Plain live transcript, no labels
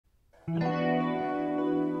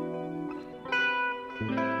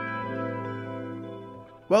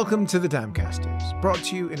Welcome to the Damcasters, brought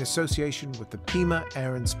to you in association with the Pima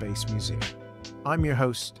Air and Space Museum. I'm your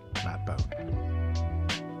host, Matt Bone.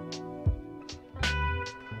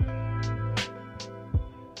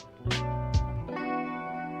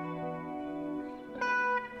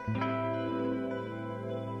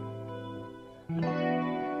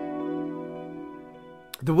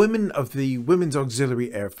 The women of the Women's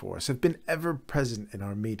Auxiliary Air Force have been ever present in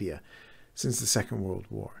our media since the Second World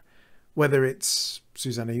War. Whether it's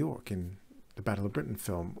Susannah in the Battle of Britain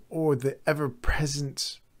film, or the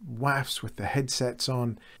ever-present WAAFs with the headsets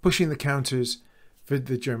on, pushing the counters for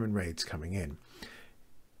the German raids coming in.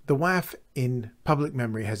 The WAAF in public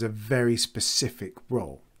memory has a very specific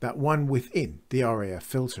role, that one within the RAF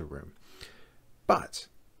filter room. But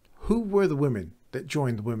who were the women that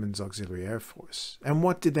joined the Women's Auxiliary Air Force? And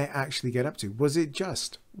what did they actually get up to? Was it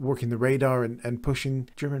just working the radar and pushing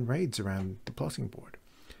German raids around the plotting board?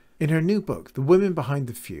 In her new book, The Women Behind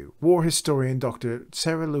the Few, war historian Dr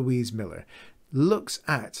Sarah-Louise Miller looks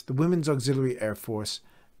at the Women's Auxiliary Air Force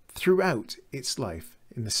throughout its life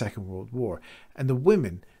in the Second World War, and the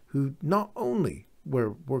women who not only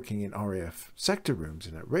were working in RAF sector rooms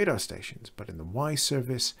and at radar stations, but in the Y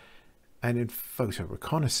service and in photo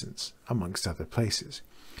reconnaissance, amongst other places.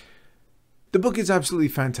 The book is absolutely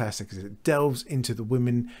fantastic as it delves into the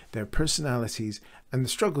women, their personalities, and the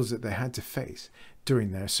struggles that they had to face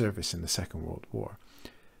during their service in the Second World War.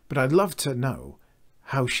 But I'd love to know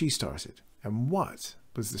how she started and what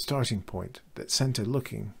was the starting point that sent her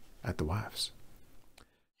looking at the WAAFs.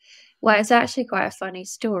 Well, it's actually quite a funny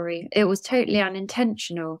story. It was totally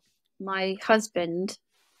unintentional. My husband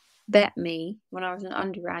bet me when I was an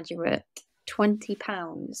undergraduate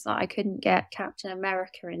 £20 that I couldn't get Captain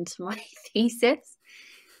America into my thesis,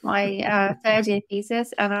 my third year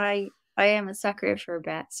thesis, and I am a sucker for a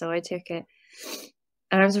bet, so I took it.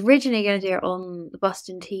 And I was originally going to do it on the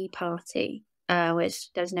Boston Tea Party,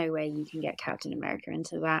 which there's no way you can get Captain America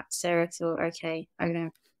into that. So I thought, okay, I'm going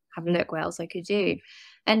to have a look what else I could do.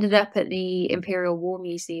 Ended up at the Imperial War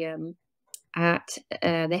Museum at,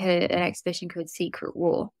 they had an exhibition called Secret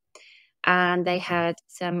War. And they had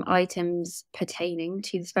some items pertaining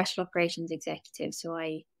to the Special Operations Executive. So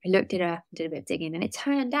I looked it up, did a bit of digging, and it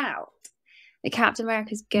turned out that Captain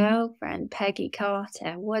America's girlfriend, Peggy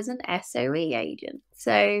Carter, was an SOE agent.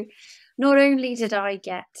 So not only did I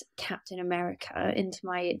get Captain America into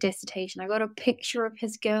my dissertation, I got a picture of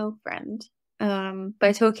his girlfriend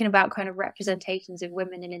by talking about kind of representations of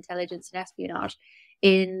women in intelligence and espionage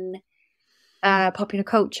in popular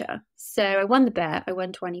culture. So I won the bet, I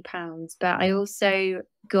won £20, but I also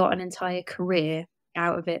got an entire career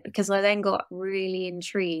out of it because I then got really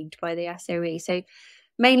intrigued by the SOE. So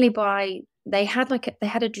mainly they had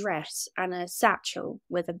a dress and a satchel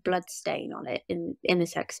with a blood stain on it in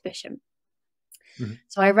this exhibition. Mm-hmm.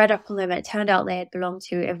 So I read up on them, and it turned out they had belonged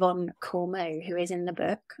to Yvonne Cormeau, who is in the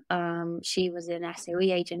book. She was an SOE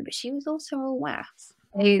agent, but she was also a WAAF.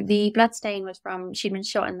 The bloodstain was from, she'd been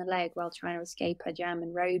shot in the leg while trying to escape a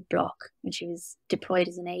German roadblock when she was deployed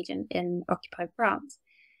as an agent in occupied France.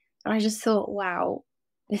 And I just thought, wow,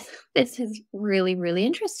 this is really, really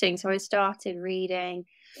interesting. So I started reading,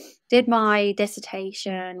 did my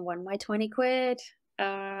dissertation, won my 20 quid,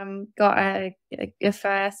 got a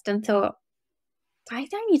first, and thought, I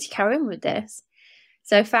don't need to carry on with this.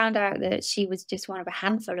 So I found out that she was just one of a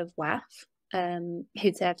handful of WAAF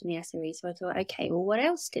who'd served in the SOE. So I thought, okay, well, what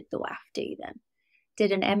else did the WAAF do then?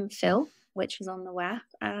 Did an MPhil, which was on the WAAF,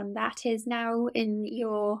 and that is now in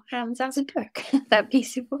your hands as a book, that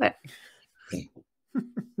piece of work.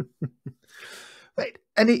 Right.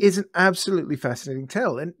 And it is an absolutely fascinating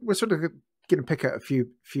tale. And we're sort of going to pick out a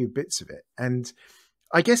few bits of it. And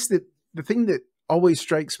I guess that the thing that always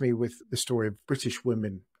strikes me with the story of British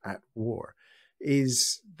women at war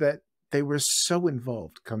is that they were so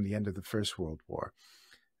involved come the end of the First World War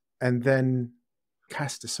and then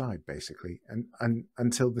cast aside, basically, and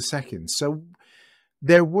until the Second. So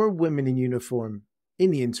there were women in uniform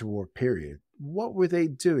in the interwar period. What were they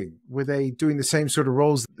doing? Were they doing the same sort of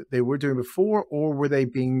roles that they were doing before, or were they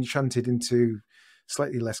being shunted into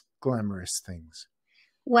slightly less glamorous things?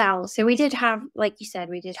 Well, so we did have, like you said,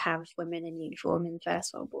 we did have women in uniform in the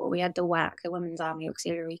First World War. We had the WAC, the Women's Army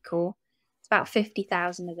Auxiliary Corps. About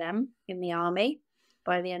 50,000 of them in the army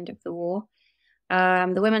by the end of the war.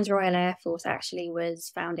 The Women's Royal Air Force actually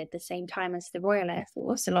was founded the same time as the Royal Air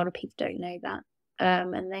Force. A lot of people don't know that.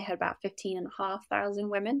 And they had about 15,500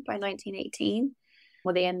 women by 1918,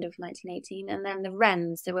 or the end of 1918. And then the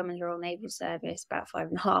WRENS, the Women's Royal Naval Service, about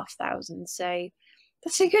 5,500. So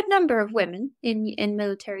That's a good number of women in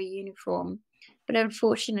military uniform, but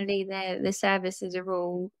unfortunately, the services are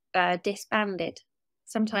all disbanded.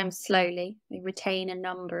 Sometimes slowly, we retain a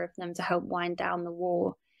number of them to help wind down the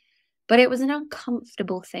war. But it was an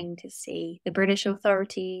uncomfortable thing to see. The British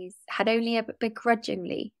authorities had only ever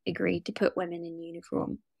begrudgingly agreed to put women in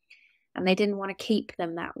uniform, and they didn't want to keep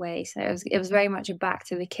them that way. So it was very much a back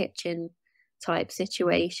to the kitchen type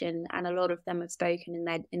situation, and a lot of them have spoken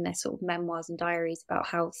in their sort of memoirs and diaries about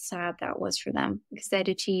how sad that was for them, because they'd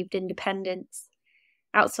achieved independence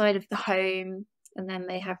outside of the home, and then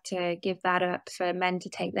they have to give that up for men to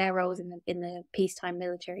take their roles in the peacetime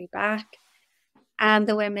military back, and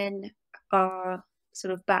the women are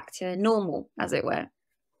sort of back to normal, as it were.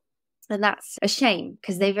 And that's a shame,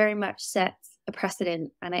 because they very much set a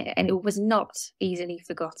precedent, and it was not easily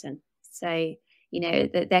forgotten. So, you know,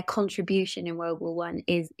 that their contribution in World War I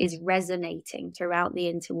is resonating throughout the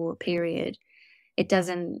interwar period. It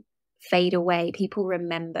doesn't fade away. People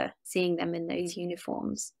remember seeing them in those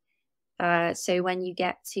uniforms. So when you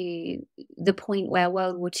get to the point where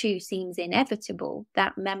World War II seems inevitable,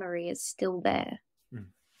 that memory is still there.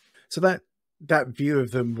 So that view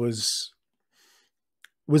of them was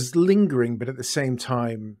lingering, but at the same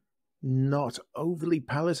time not overly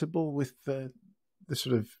palatable with the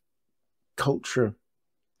sort of culture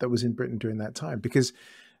that was in Britain during that time. Because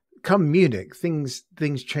come Munich, things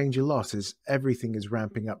change a lot as everything is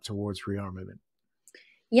ramping up towards rearmament.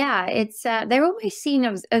 Yeah, it's they're almost seen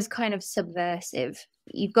as kind of subversive.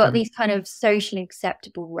 You've got these kind of socially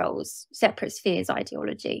acceptable roles, separate spheres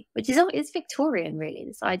ideology, which is Victorian, really.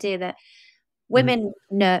 This idea that women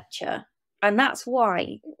nurture, and that's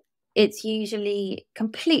why it's usually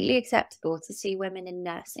completely acceptable to see women in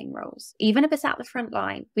nursing roles, even if it's at the front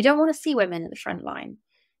line. We don't want to see women at the front line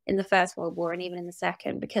in the First World War and even in the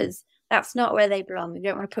Second, because that's not where they belong. We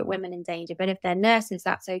don't want to put women in danger. But if they're nurses,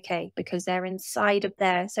 that's okay, because they're inside of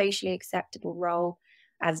their socially acceptable role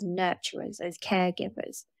as nurturers, as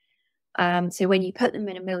caregivers. So when you put them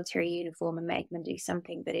in a military uniform and make them do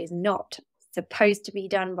something that is not supposed to be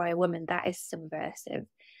done by a woman, that is subversive.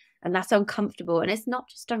 And that's uncomfortable. And it's not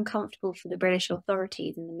just uncomfortable for the British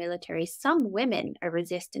authorities and the military. Some women are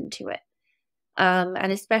resistant to it.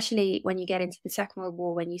 And especially when you get into the Second World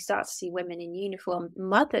War, when you start to see women in uniform,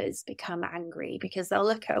 mothers become angry, because they'll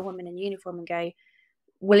look at a woman in uniform and go,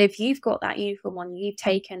 well, if you've got that uniform on, you've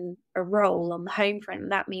taken a role on the home front,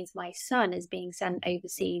 and that means my son is being sent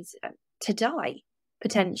overseas to die,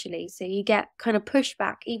 potentially. So you get kind of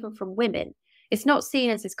pushback even from women. It's not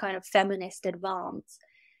seen as this kind of feminist advance.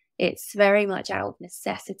 It's very much out of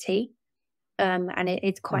necessity. And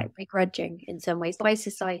it's quite begrudging in some ways by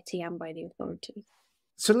society and by the authorities.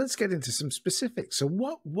 So let's get into some specifics. So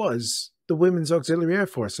what was the Women's Auxiliary Air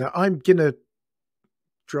Force? Now, I'm going to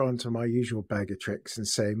draw into my usual bag of tricks and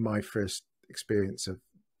say my first experience of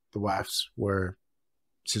the WAAFs were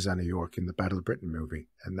Susannah York in the Battle of Britain movie.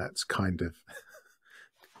 And that's kind of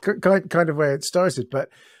where it started. But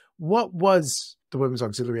what was the Women's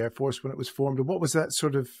Auxiliary Air Force when it was formed? And what was that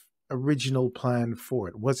sort of original plan for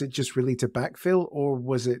it? Was it just really to backfill, or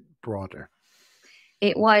was it broader?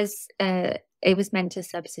 It was meant to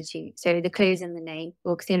substitute. So the clue's in the name,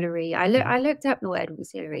 auxiliary. I looked up the word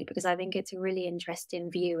auxiliary because I think it's a really interesting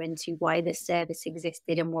view into why this service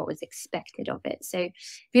existed and what was expected of it. So if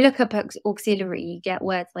you look up auxiliary, you get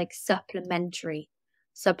words like supplementary,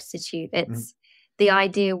 substitute. It's the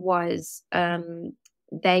idea was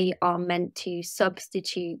they are meant to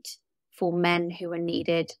substitute for men who are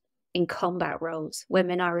needed in combat roles.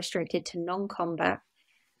 Women are restricted to non-combat.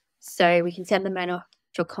 So we can send the men off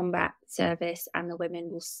for combat service and the women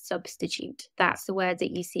will substitute. That's the word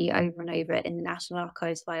that you see over and over in the National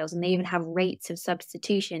Archives files. And they even have rates of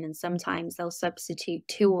substitution. And sometimes they'll substitute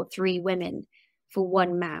 2 or 3 women for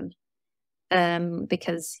 1 man.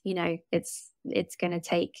 Because, you know, it's going to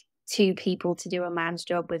take 2 people to do a man's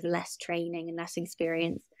job with less training and less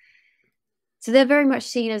experience. So they're very much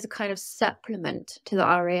seen as a kind of supplement to the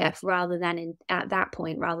RAF rather than at that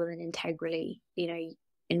point, rather than integrally, you know,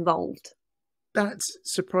 involved. That's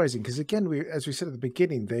surprising because, again, as we said at the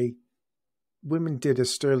beginning, women did a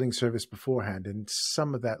sterling service beforehand and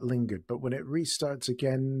some of that lingered. But when it restarts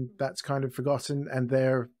again, that's kind of forgotten and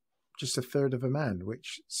they're just a third of a man,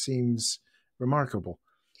 which seems remarkable.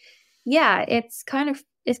 Yeah, it's kind of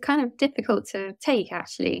difficult to take,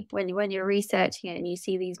 actually, when you're researching it and you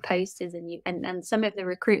see these posters and some of the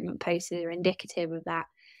recruitment posters are indicative of that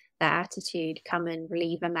attitude, come and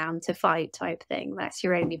relieve a man to fight type thing. That's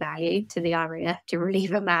your only value to the RAF, to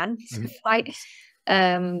relieve a man to fight.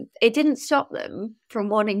 It didn't stop them from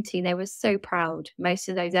wanting to. They were so proud, most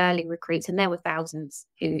of those early recruits, and there were thousands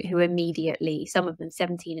who immediately, some of them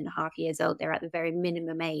 17 and a half years old, they're at the very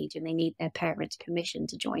minimum age and they need their parents' permission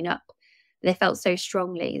to join up. They felt so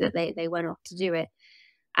strongly that they went off to do it.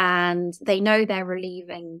 And they know they're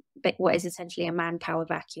relieving what is essentially a manpower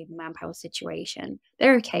vacuum, manpower situation.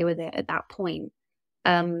 They're okay with it at that point.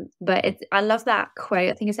 But I love that quote.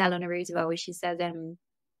 I think it's Eleanor Roosevelt, where she says,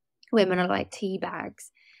 women are like tea bags.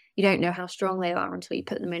 You don't know how strong they are until you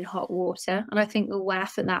put them in hot water. And I think the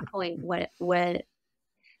WAAF at that point were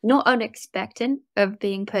not unexpectant of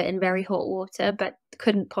being put in very hot water, but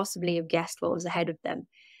couldn't possibly have guessed what was ahead of them.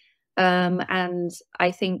 And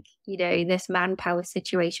I think, you know, this manpower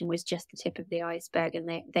situation was just the tip of the iceberg. And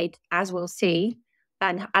they as we'll see,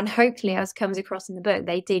 and hopefully as comes across in the book,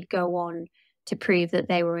 they did go on to prove that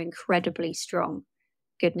they were incredibly strong.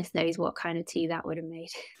 Goodness knows what kind of tea that would have made.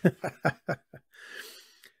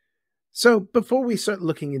 So before we start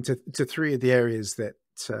looking into three of the areas that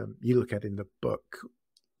you look at in the book,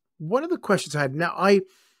 one of the questions I had, now I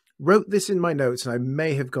wrote this in my notes and I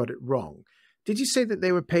may have got it wrong. Did you say that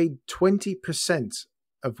they were paid 20%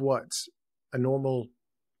 of what a normal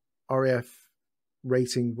RAF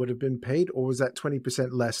rating would have been paid, or was that 20%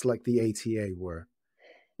 less like the ATA were?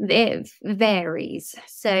 It varies.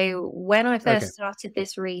 So when I first started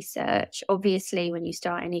this research, obviously when you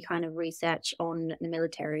start any kind of research on the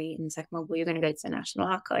military in the Second World War, you're going to go to the National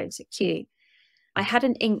Archives at Kew. I had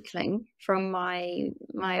an inkling from my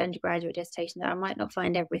undergraduate dissertation that I might not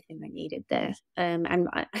find everything I needed there.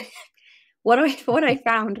 What I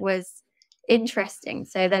found was interesting.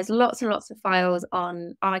 So there's lots and lots of files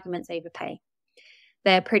on arguments over pay.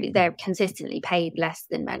 They're consistently paid less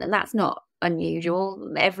than men, and that's not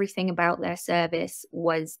unusual. Everything about their service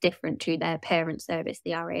was different to their parent service,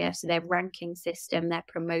 the RAF. So their ranking system, their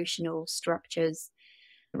promotional structures,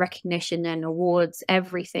 recognition and awards,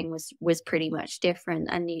 everything was pretty much different,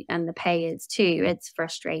 and the pay is too. It's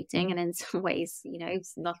frustrating, and in some ways, you know,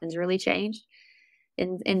 nothing's really changed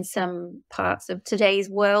in some parts of today's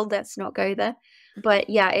world. Let's not go there, but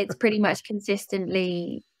yeah, it's pretty much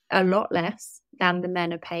consistently a lot less than the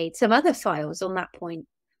men are paid. Some other files on that point,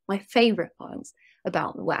 my favorite files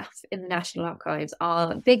about the WAAF in the National Archives,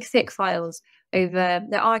 are big thick files over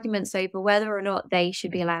the arguments over whether or not they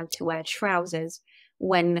should be allowed to wear trousers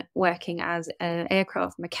when working as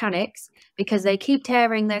aircraft mechanics, because they keep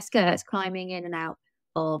tearing their skirts climbing in and out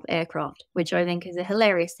of aircraft, which I think is a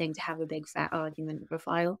hilarious thing to have a big fat argument of a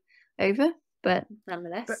file over, but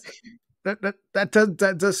nonetheless.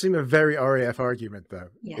 That does seem a very RAF argument, though.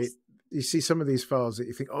 Yes. You see some of these files that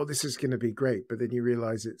you think, oh, this is going to be great, but then you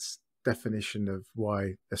realize it's definition of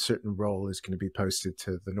why a certain role is going to be posted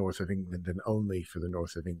to the north of England and only for the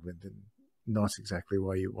north of England, and not exactly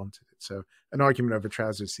why you wanted it. So an argument over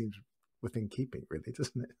trousers seems within keeping, really,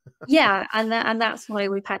 doesn't it? Yeah, and that's why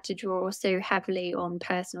we've had to draw so heavily on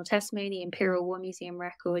personal testimony, Imperial War Museum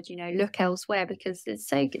records, you know, look elsewhere, because the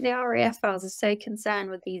RAF files are so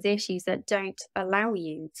concerned with these issues that don't allow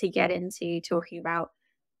you to get into talking about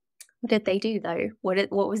what did they do though? What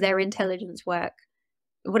was their intelligence work?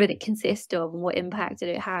 What did it consist of, and what impact did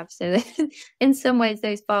it have? So in some ways,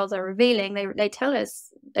 those files are revealing. They tell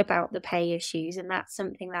us about the pay issues, and that's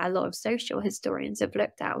something that a lot of social historians have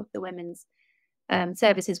looked at with the women's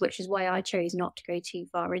services, which is why I chose not to go too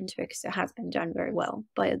far into it, because it has been done very well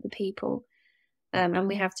by other people. And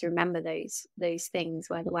we have to remember those things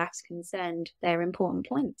where the WAAF's concerned. They're important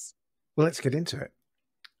points. Well, let's get into it.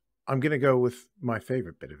 I'm going to go with my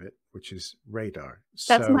favorite bit of it, which is radar.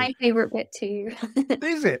 That's my favorite bit too.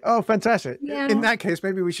 Is it? Oh, fantastic. Yeah. In that case,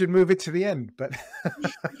 maybe we should move it to the end, but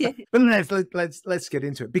but let's get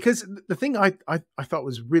into it, because the thing I thought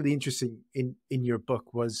was really interesting in your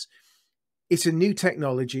book was it's a new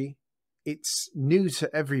technology. It's new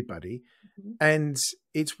to everybody. Mm-hmm. And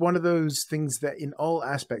it's one of those things that in all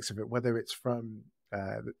aspects of it, whether it's from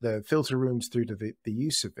the filter rooms through to the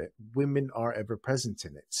use of it, women are ever present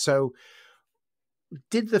in it. So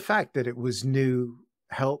did the fact that it was new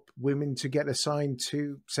help women to get assigned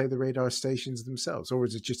to, say, the radar stations themselves, or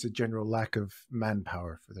was it just a general lack of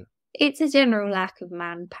manpower for them? It's a general lack of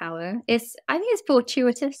manpower. I think it's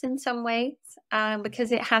fortuitous in some ways,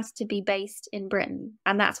 because it has to be based in Britain,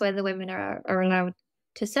 and that's where the women are allowed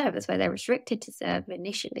to serve. That's where they're restricted to serve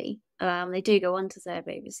initially. They do go on to serve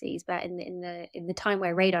overseas, but in the time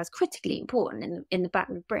where radar is critically important in the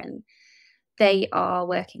Battle of Britain, they are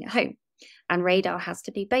working at home, and radar has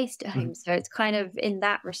to be based at home. Mm-hmm. So it's kind of, in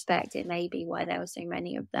that respect, it may be why there were so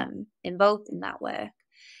many of them involved in that work.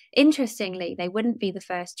 Interestingly, they wouldn't be the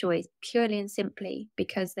first choice purely and simply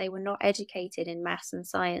because they were not educated in maths and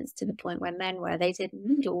science to the point where men were. They did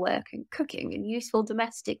needlework and cooking and useful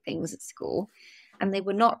domestic things at school, and they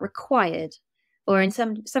were not required, or in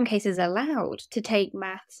some cases allowed, to take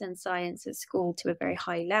maths and science at school to a very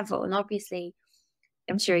high level. And obviously,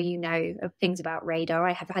 I'm sure you know of things about radar.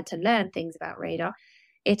 I have had to learn things about radar.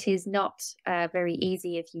 It is not very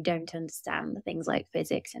easy if you don't understand the things like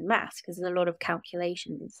physics and maths, because there's a lot of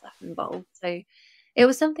calculations and stuff involved. So it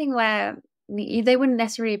was something where they wouldn't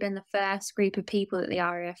necessarily have been the first group of people that the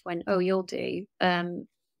RAF went, oh, you'll do,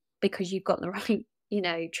 because you've got the right,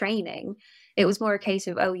 training. It was more a case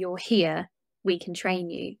of, oh, you're here, we can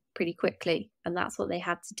train you pretty quickly. And that's what they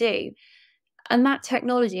had to do. And that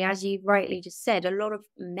technology, as you rightly just said, a lot of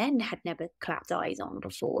men had never clapped eyes on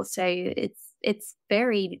before. So it's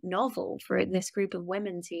very novel for this group of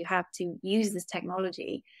women to have to use this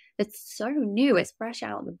technology. It's so new, it's fresh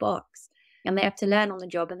out of the box. And they have to learn on the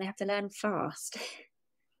job, and they have to learn fast.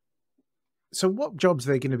 So what jobs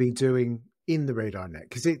are they going to be doing in the radar net?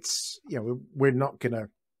 Because it's, we're not going to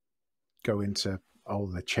go into all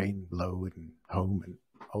the chain load and home and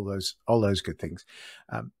all those good things,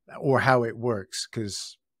 or how it works,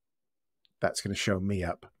 because that's going to show me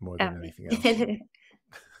up more than anything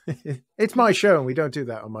else. It's my show, and we don't do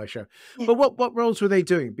that on my show. But what roles were they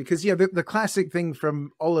doing? Because the classic thing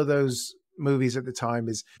from all of those movies at the time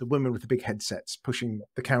is the women with the big headsets pushing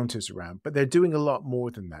the counters around, but they're doing a lot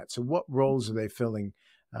more than that. So what roles are they filling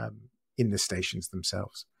in the stations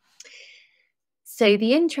themselves? So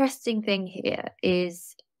the interesting thing here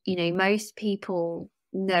is, most people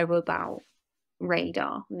know about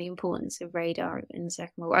radar and the importance of radar in the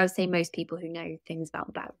Second World War. I would say most people who know things about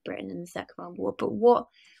the Battle of Britain in the Second World War. But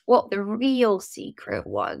what the real secret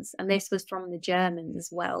was, and this was from the Germans as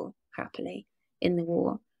well, happily, in the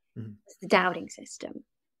war, was the dowding system.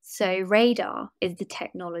 So radar is the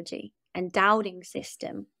technology, and dowding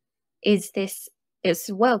system is it's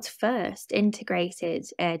the world's first integrated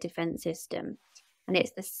air defense system. And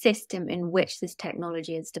it's the system in which this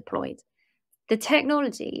technology is deployed. The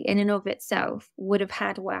technology in and of itself would have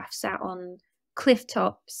had WAAFs sat on cliff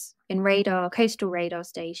tops in coastal radar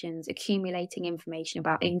stations, accumulating information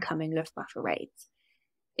about incoming Luftwaffe raids.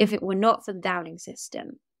 If it were not for the dowding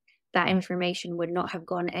system, that information would not have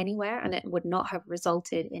gone anywhere, and it would not have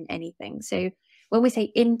resulted in anything. So when we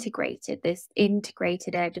say integrated, this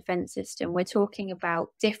integrated air defense system, we're talking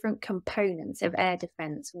about different components of air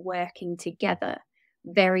defense working together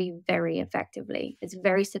very, very effectively. It's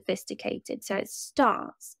very sophisticated. So it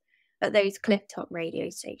starts at those clifftop radar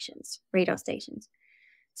stations.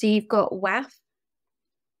 So you've got WAAF,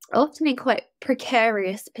 often in quite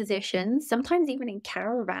precarious positions, sometimes even in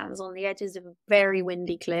caravans on the edges of very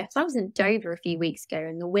windy cliffs. I was in Dover a few weeks ago,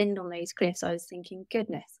 and the wind on those cliffs, I was thinking,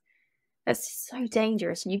 goodness, that's so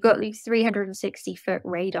dangerous. And you've got these 360-foot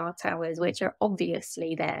radar towers, which are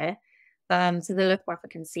obviously there, so the Luftwaffe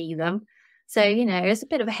can see them. So, it's a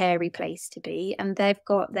bit of a hairy place to be, and they've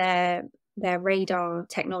got their radar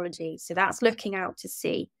technology. So that's looking out to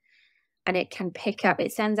sea, and it can pick up,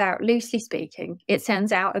 it sends out, loosely speaking, it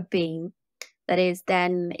sends out a beam that is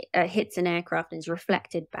then hits an aircraft and is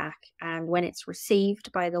reflected back. And when it's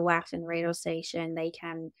received by the WAAF and the radar station, they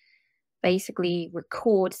can basically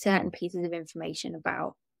record certain pieces of information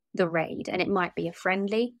about the raid. And it might be a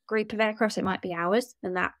friendly group of aircraft, it might be ours,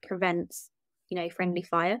 and that prevents, friendly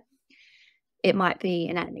fire. It might be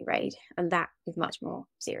an enemy raid, and that is much more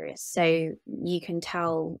serious. So you can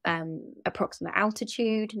tell approximate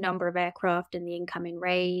altitude, number of aircraft in the incoming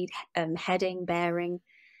raid, heading, bearing,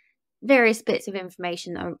 various bits of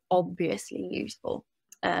information that are obviously useful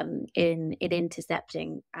in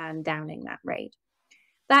intercepting and downing that raid.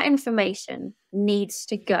 That information needs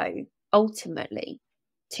to go ultimately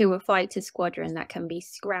to a fighter squadron that can be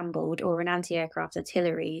scrambled, or an anti-aircraft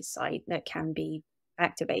artillery site that can be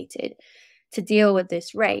activated to deal with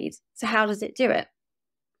this raid. So how does it do it?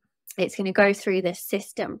 It's going to go through this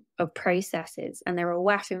system of processes, and there are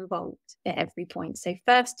WAAF involved at every point. So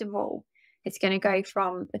first of all, it's going to go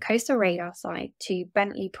from the coastal radar site to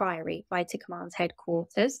Bentley Priory Fighter Command's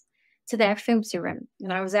headquarters to their filter room.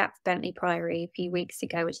 And I was at Bentley Priory a few weeks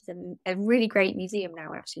ago, which is a really great museum now,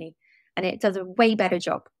 actually. And it does a way better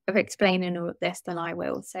job of explaining all of this than I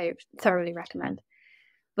will. So thoroughly recommend.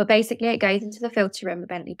 But basically, it goes into the filter room at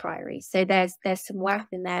Bentley Priory. So there's some WAAF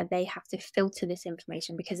in there. They have to filter this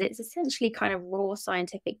information because it's essentially kind of raw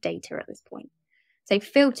scientific data at this point. So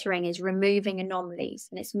filtering is removing anomalies,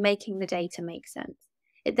 and it's making the data make sense.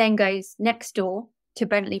 It then goes next door to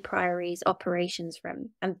Bentley Priory's operations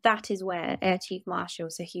room, and that is where Air Chief Marshal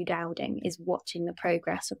Sir Hugh Dowding is watching the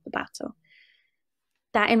progress of the battle.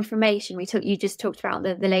 that information you just talked about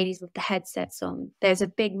the ladies with the headsets on. There's a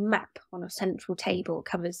big map on a central table,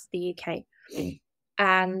 covers the UK.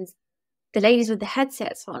 And the ladies with the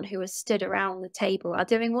headsets on who are stood around the table are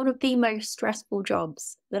doing one of the most stressful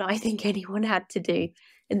jobs that I think anyone had to do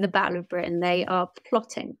in the Battle of Britain. They are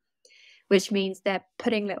plotting, which means they're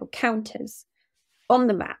putting little counters on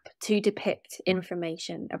the map to depict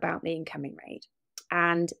information about the incoming raid.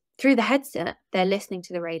 And through the headset, they're listening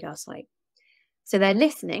to the radar site. So they're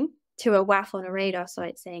listening to a WAAF on a radar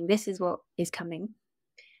site saying, this is what is coming.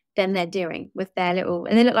 Then they're doing with their little,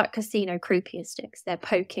 and they look like casino croupier sticks. They're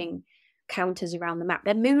poking counters around the map.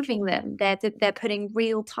 They're moving them. They're putting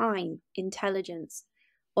real-time intelligence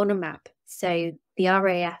on a map. So the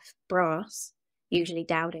RAF brass, usually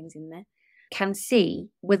Dowding's in there, can see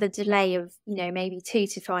with a delay of, maybe 2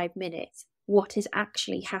 to 5 minutes, what is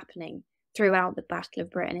actually happening throughout the Battle of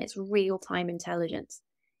Britain. It's real-time intelligence.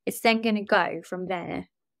 It's then going to go from there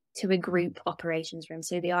to a group operations room.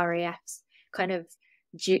 So the RAF's kind of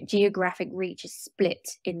geographic reach is split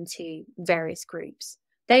into various groups.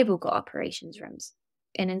 They've all got operations rooms.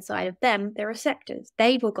 And inside of them, there are sectors.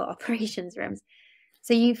 They've all got operations rooms.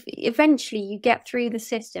 So eventually you get through the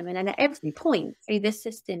system. And then at every point through this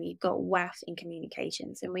system, you've got WAAFs in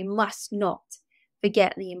communications. And we must not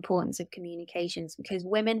forget the importance of communications, because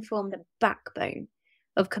women form the backbone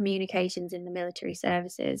of communications in the military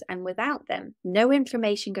services, and without them, no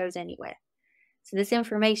information goes anywhere. So this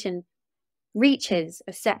information reaches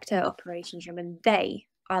a sector operations room, and they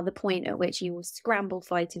are the point at which you will scramble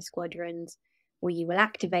fighter squadrons, or you will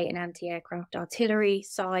activate an anti-aircraft artillery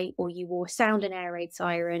site, or you will sound an air raid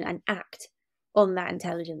siren and act on that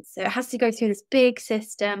intelligence. So it has to go through this big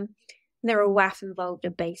system, and there are WAAF involved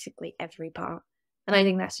in basically every part. And I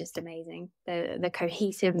think that's just amazing. The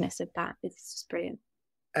cohesiveness of that is just brilliant.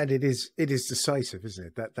 And it is decisive,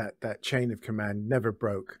 isn't it? That chain of command never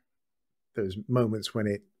broke. There was moments when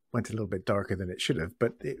it went a little bit darker than it should have,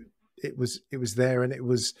 but it was there, and it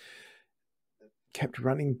was kept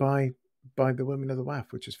running by the women of the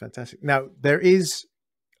WAAF, which is fantastic. Now, there is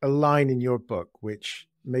a line in your book which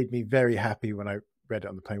made me very happy when I read it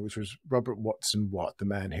on the plane, which was Robert Watson Watt, the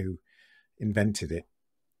man who invented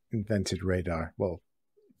radar. Well,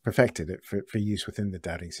 perfected it for use within the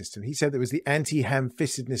Dowding system. He said it was the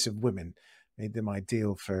anti-ham-fistedness of women made them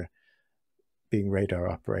ideal for being radar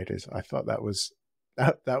operators. I thought that was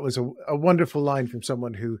a wonderful line from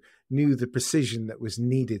someone who knew the precision that was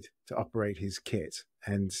needed to operate his kit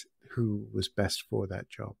and who was best for that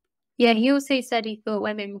job. Yeah, he also said he thought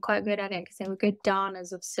women were quite good at it because they were good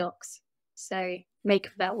darners of socks. So make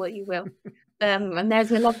of that what you will. And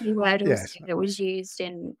there's a lovely word also that was used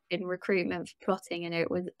in recruitment for plotting, and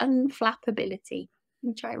it was unflappability,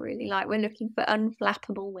 which I really like. We're looking for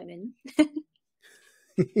unflappable women.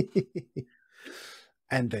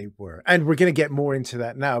 And they were. And we're going to get more into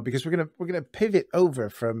that now, because we're going to pivot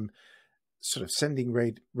over from sort of sending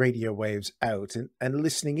radio waves out and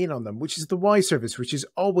listening in on them, which is the Y service, which has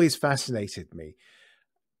always fascinated me,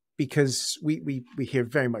 because we hear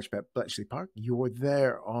very much about Bletchley Park. You were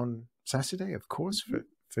there on Saturday, of course,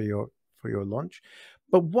 for your launch.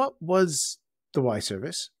 But what was the Y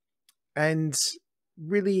service, and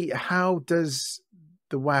really how does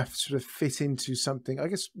the WAAF sort of fit into something? I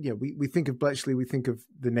guess, we think of Bletchley, we think of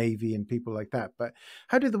the Navy and people like that, but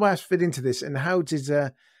how did the WAAF fit into this, and how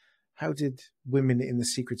did women in the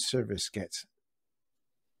Secret Service get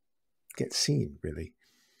seen, really?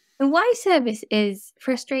 The Y service is,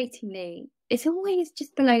 frustratingly, it's always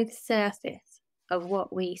just below the surface of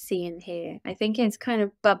what we see and hear. I think it's kind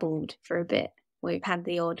of bubbled for a bit. We've had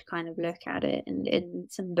the odd kind of look at it and in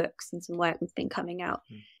some books and some work that's been coming out.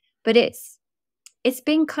 But it's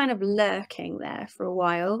been kind of lurking there for a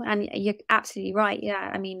while. And you're absolutely right.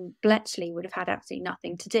 Yeah, I mean, Bletchley would have had absolutely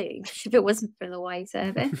nothing to do if it wasn't for the Y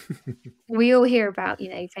service. We all hear about,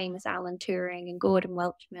 famous Alan Turing and Gordon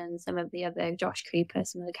Welchman, some of the other, Josh Cooper,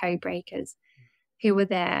 some of the code breakers who were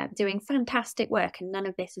there doing fantastic work. And none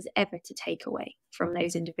of this is ever to take away from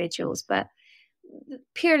those individuals. But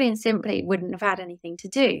purely and simply wouldn't have had anything to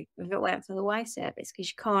do if it weren't for the Y service,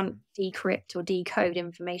 because you can't decrypt or decode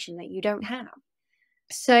information that you don't have.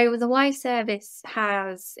 So the Y service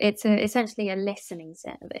it's essentially a listening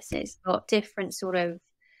service. It's got different sort of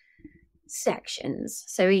sections.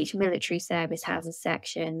 So each military service has a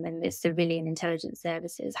section, and the civilian intelligence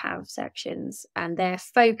services have sections, and their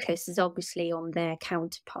focus is obviously on their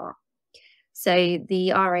counterpart. So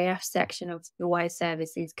the RAF section of the Y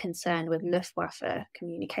service is concerned with Luftwaffe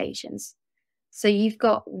communications. So you've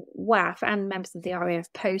got WAAF and members of the RAF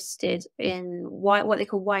posted in what they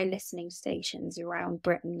call Y listening stations around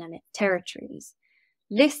Britain and its territories.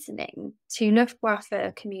 listening to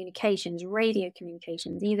Luftwaffe communications, radio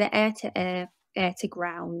communications, either air to air, air to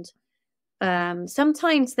ground.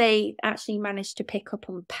 Sometimes they actually managed to pick up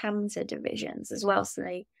on panzer divisions as well, so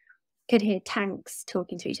they could hear tanks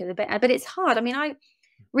talking to each other. But it's hard. I mean, I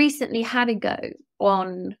recently had a go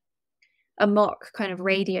on a mock kind of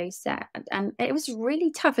radio set, and it was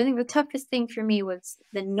really tough. I think the toughest thing for me was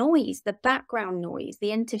the noise, the background noise,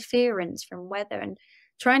 the interference from weather, and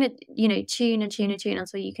trying to, you know, tune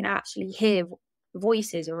until you can actually hear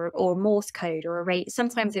voices or Morse code or a rate.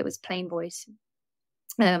 Sometimes it was plain voice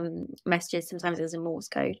messages, sometimes it was in Morse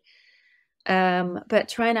code. But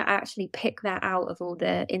trying to actually pick that out of all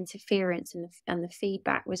the interference and the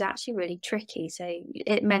feedback was actually really tricky. So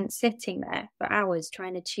it meant sitting there for hours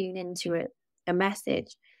trying to tune into a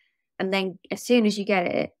message, and then as soon as you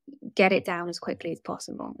get it down as quickly as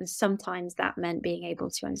possible. And sometimes that meant being able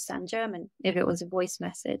to understand German if it was a voice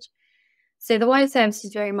message. So the wire service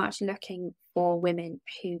is very much looking for women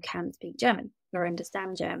who can speak German or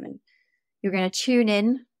understand German. You're going to tune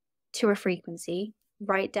in to a frequency,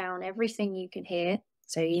 write down everything you can hear.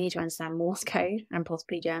 So you need to understand Morse code and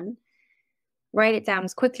possibly German. Write it down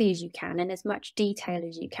as quickly as you can in as much detail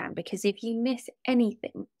as you can, because if you miss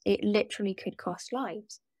anything, it literally could cost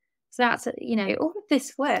lives. So that's, you know, all of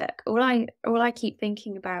this work, all I keep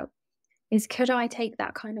thinking about is, could I take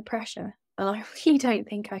that kind of pressure? And I really don't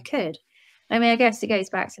think I could. I mean, I guess it goes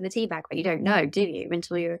back to the tea bag, but you don't know, do you,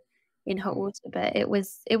 until you're in hot water. But it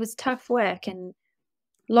was tough work and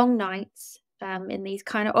long nights in these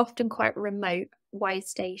kind of often quite remote wide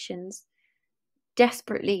stations,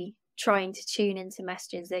 desperately trying to tune into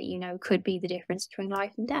messages that, you know, could be the difference between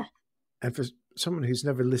life and death. And for someone who's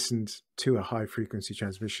never listened to a high frequency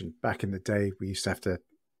transmission, back in the day, we used to have to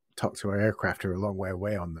talk to our aircraft who are a long way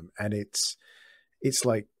away on them. And it's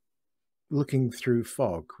like looking through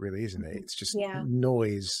fog, really, isn't it? It's just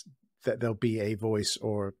noise, that there'll be a voice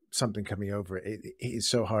or something coming over it. It is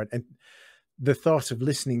so hard. And the thought of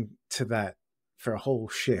listening to that for a whole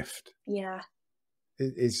shift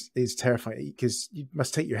is terrifying, because you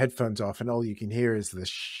must take your headphones off and all you can hear is the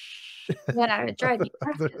yeah, it drives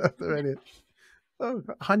you Oh,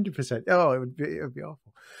 100%. Oh, it would be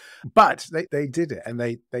awful. But they did it, and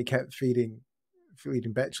they kept feeding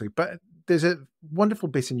Betchley. But there's a wonderful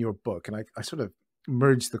bit in your book, and I sort of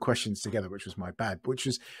merged the questions together, which was my bad, which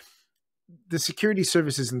was the security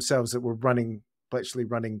services themselves that were Bletchley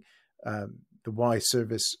running the Y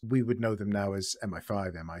service. We would know them now as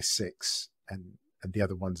MI5, MI6, and the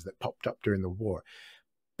other ones that popped up during the war.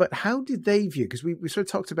 But how did they view, because we sort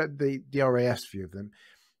of talked about the RAF's view of them,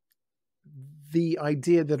 the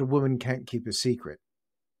idea that a woman can't keep a secret?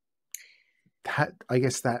 I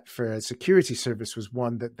guess that for a security service was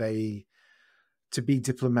one that they, to be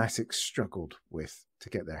diplomatic, struggled with to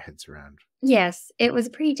get their heads around. Yes, it was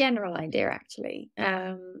a pretty general idea, actually.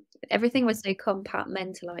 Everything was so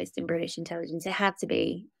compartmentalized in British intelligence. It had to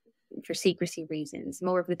be, for secrecy reasons. The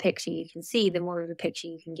more of the picture you can see, the more of the picture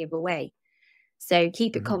you can give away. So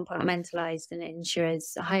keep it compartmentalized, and it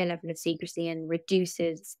ensures a higher level of secrecy and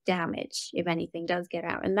reduces damage if anything does get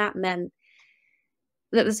out. And that meant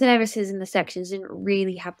that the services and the sections didn't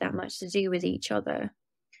really have that much to do with each other.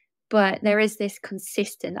 But there is this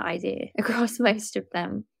consistent idea across most of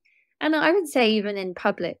them. And I would say even in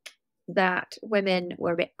public that women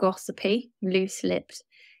were a bit gossipy, loose-lipped.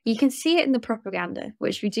 You can see it in the propaganda,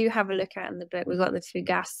 which we do have a look at in the book. We've got the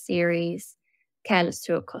Fugass series, Careless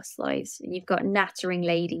Talk Cost Lives, and you've got nattering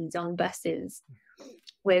ladies on buses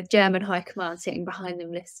with German high command sitting behind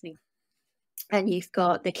them listening. And you've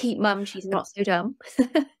got the Keep Mum, She's Not So Dumb.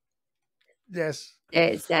 Yes.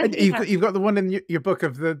 You've got the one in your book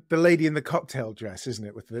of the lady in the cocktail dress, isn't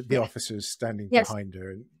it, with the officers standing behind her,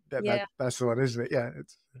 and that's the one, isn't it? Yeah,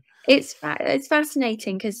 it's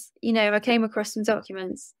fascinating, because, you know, I came across some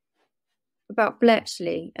documents about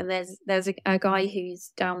Bletchley, and there's a guy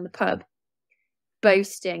who's down the pub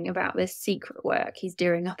boasting about this secret work he's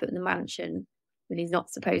doing up at the mansion that he's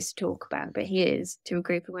not supposed to talk about, but he is, to a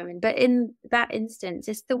group of women. But in that instance,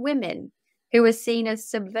 it's the women who are seen as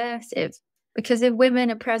subversive, because if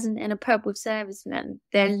women are present in a pub with servicemen,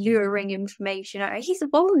 they're luring information out. He's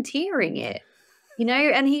volunteering it, you know,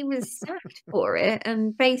 and he was sacked for it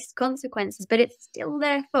and faced consequences, but it's still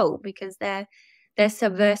their fault because their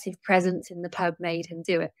subversive presence in the pub made him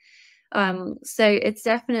do it. So it's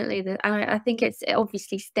definitely and I think it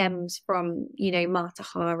obviously stems from, you know, Mata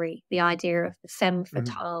Hari, the idea of the femme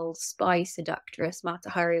fatale spy seductress. Mata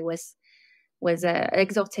Hari was an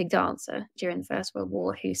exotic dancer during the First World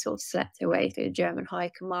War who sort of slept her way through the German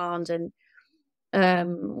high command, and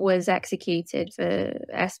was executed for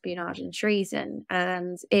espionage and treason,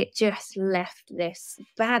 and it just left this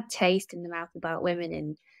bad taste in the mouth about women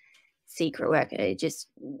in secret work.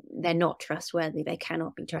 They're not trustworthy. They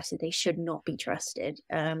cannot be trusted. They should not be trusted.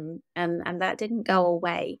 And that didn't go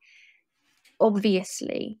away.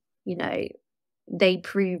 Obviously, they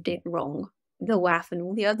proved it wrong. The WAAF and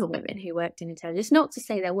all the other women who worked in intelligence. Not to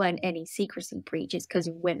say there weren't any secrecy breaches because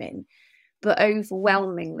of women, but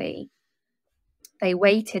overwhelmingly, they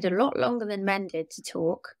waited a lot longer than men did to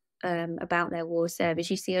talk about their war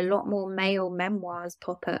service. You see a lot more male memoirs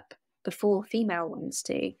pop up before female ones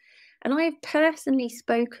do. And I've personally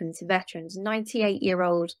spoken to veterans,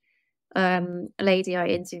 98-year-old lady I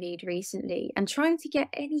interviewed recently, and trying to get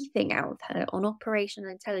anything out of her on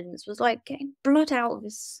operational intelligence was like getting blood out of a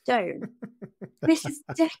stone. This is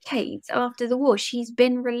decades after the war. She's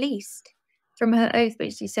been released from her oath,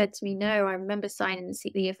 but she said to me, no, I remember signing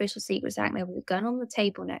the Official Secrets Act. There was a gun on the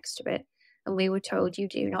table next to it, and we were told you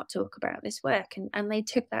do not talk about this work. And they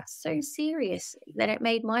took that so seriously that it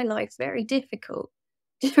made my life very difficult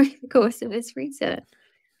during the course of this research.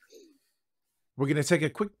 We're going to take a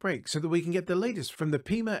quick break so that we can get the latest from the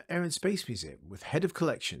Pima Air and Space Museum with Head of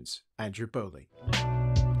Collections, Andrew Bowley.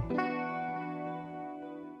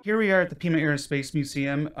 Here we are at the Pima Air and Space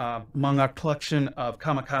Museum among our collection of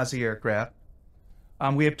kamikaze aircraft.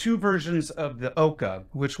 We have two versions of the Oka,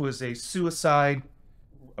 which was a suicide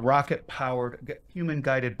rocket-powered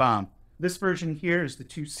human-guided bomb. This version here is the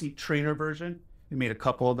two-seat trainer version. We made a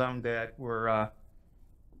couple of them that were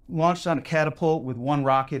launched on a catapult with one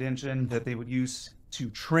rocket engine that they would use to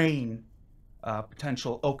train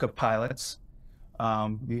potential Oka pilots.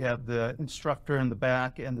 You have the instructor in the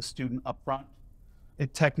back and the student up front.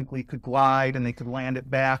 It technically could glide, and they could land it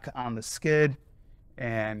back on the skid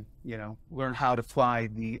and, learn how to fly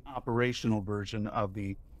the operational version of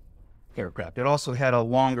the aircraft. It also had a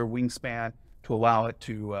longer wingspan to allow it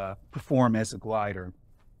to perform as a glider.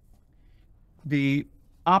 The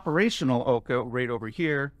operational Oka right over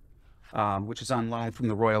here, which is on loan from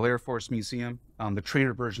the Royal Air Force Museum. The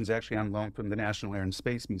trainer version is actually on loan from the National Air and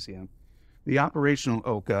Space Museum. The operational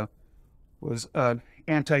Oka was an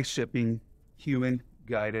anti-shipping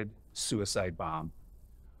human-guided suicide bomb.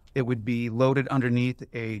 It would be loaded underneath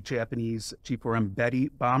a Japanese G4M Betty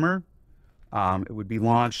bomber. It would be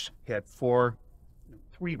launched, had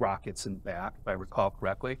three rockets in the back, if I recall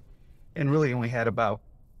correctly, and really only had about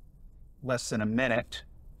less than a minute,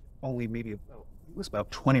 only maybe, it was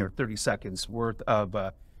about 20 or 30 seconds worth of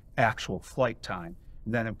actual flight time.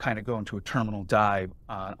 And then it would kind of go into a terminal dive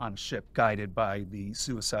on a ship guided by the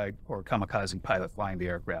suicide or kamikaze pilot flying the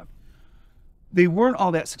aircraft. They weren't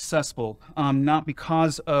all that successful, not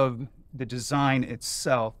because of the design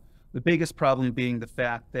itself, the biggest problem being the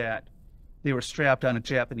fact that they were strapped on a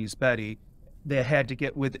Japanese Betty. They had to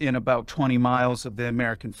get within about 20 miles of the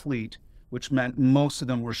American fleet, which meant most of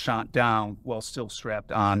them were shot down while still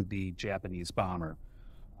strapped on the Japanese bomber.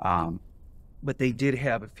 But they did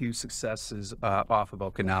have a few successes off of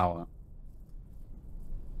Okinawa.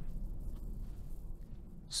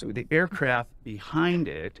 So the aircraft behind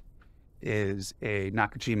it is a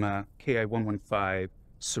Nakajima Ki-115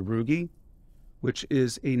 Tsurugi, which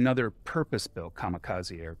is another purpose-built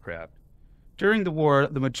kamikaze aircraft. During the war,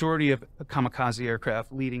 the majority of kamikaze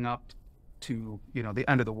aircraft leading up to the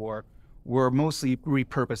end of the war were mostly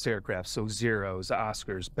repurposed aircraft, so Zeros,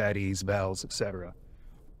 Oscars, Bettys, Bells, etc.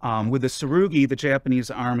 With the Tsurugi, the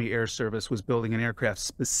Japanese Army Air Service was building an aircraft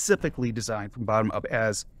specifically designed from bottom up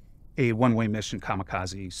as a one-way mission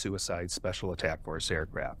kamikaze suicide special attack force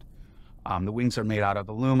aircraft. The wings are made out of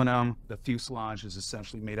aluminum. The fuselage is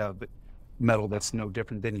essentially made out of metal that's no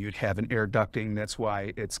different than you'd have in air ducting. That's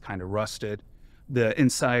why it's kind of rusted. The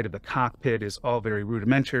inside of the cockpit is all very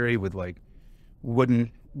rudimentary with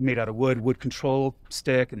made out of wood control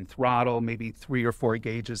stick and throttle, maybe 3 or 4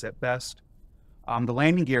 gauges at best. The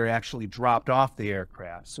landing gear actually dropped off the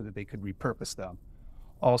aircraft so that they could repurpose them.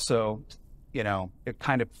 Also, it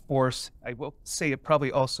kind of it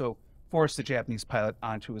probably also forced the Japanese pilot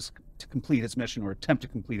to complete his mission or attempt to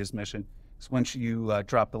complete his mission. Because once you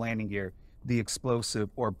drop the landing gear, the explosive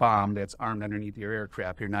or bomb that's armed underneath your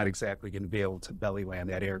aircraft, you're not exactly going to be able to belly land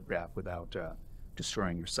that aircraft without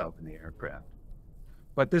destroying yourself in the aircraft.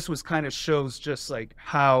 But this kind of shows just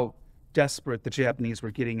how desperate the Japanese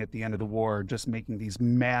were getting at the end of the war, just making these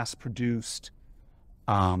mass-produced,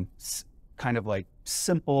 kind of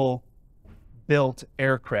simple built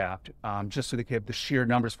aircraft, just so they could have the sheer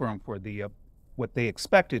numbers for them for the what they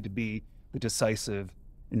expected to be the decisive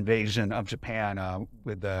invasion of Japan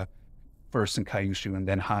with the first in Kyushu and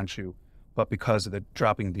then Honshu. but because of the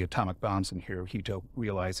dropping the atomic bombs in Hirohito,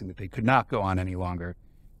 realizing that they could not go on any longer,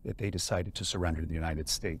 that they decided to surrender to the United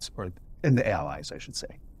States, and the Allies, I should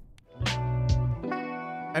say.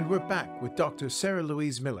 And we're back with Dr.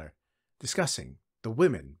 Sarah-Louise Miller discussing the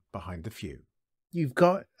women behind the few. You've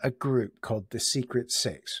got a group called the Secret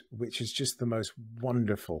Six, which is just the most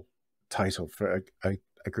wonderful title for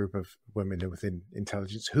a group of women within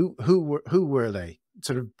intelligence. Who were they?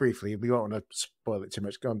 Sort of briefly, we don't want to spoil it too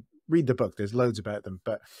much. Go and read the book. There's loads about them.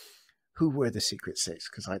 But who were the Secret Six?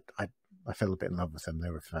 Because I fell a bit in love with them. They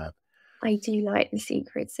were fab. I do like the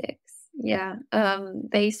Secret Six. Yeah.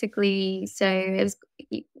 Basically, so it was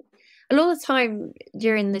a lot of the time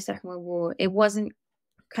during the Second World War, it wasn't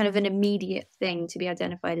kind of an immediate thing to be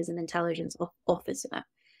identified as an intelligence officer.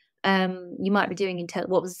 You might be doing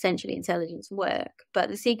what was essentially intelligence work, but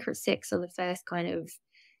the Secret Six are the first kind of,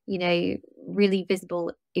 really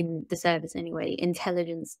visible in the service anyway,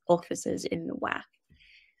 intelligence officers in the WAAF.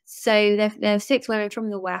 So there are 6 women from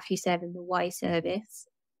the WAAF who serve in the Y service,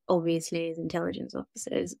 obviously as intelligence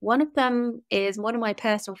officers. One of them is one of my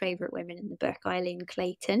personal favourite women in the book, Eileen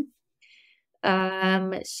Clayton.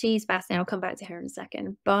 She's fascinating. I'll come back to her in a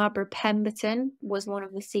second. Barbara Pemberton was one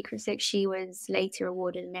of the Secret Six. She was later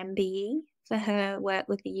awarded an MBE for her work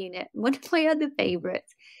with the unit. One of my other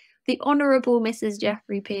favourites, the Honourable Mrs.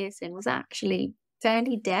 Jeffrey Pearson, was actually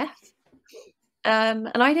fairly deaf. And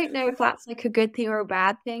I don't know if that's like a good thing or a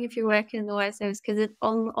bad thing if you're working in the White Service, because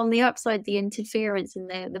on the upside, the interference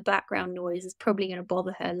and the background noise is probably going to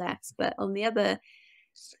bother her less. But on the other,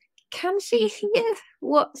 can she hear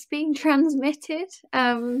what's being transmitted?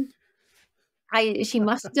 She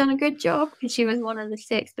must have done a good job because she was one of the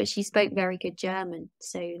 6, but she spoke very good German,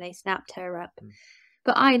 so they snapped her up.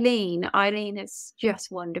 But Eileen is just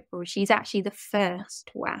wonderful. She's actually the first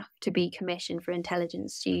WAAF to be commissioned for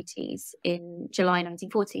intelligence duties in July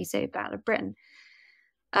 1940, so Battle of Britain.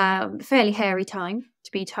 Fairly hairy time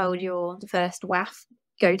to be told you're the first WAAF,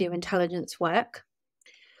 go do intelligence work.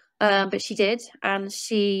 But she did, and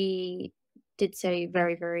she did so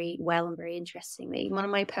very, very well and very interestingly. One of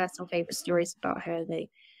my personal favourite stories about her,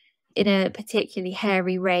 in a particularly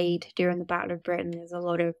hairy raid during the Battle of Britain, there's a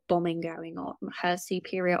lot of bombing going on. Her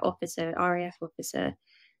superior officer, RAF officer,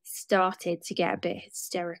 started to get a bit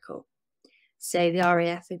hysterical. So the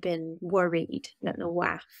RAF had been worried that the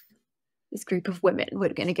WAAF, this group of women, were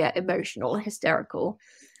going to get emotional, hysterical.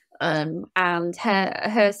 And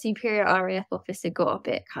her superior RAF officer got a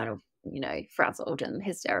bit kind of, frazzled and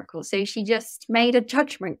hysterical. So she just made a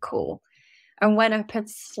judgment call and went up and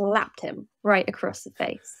slapped him right across the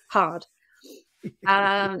face, hard.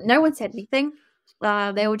 No one said anything.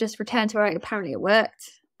 They all just returned to work. Apparently it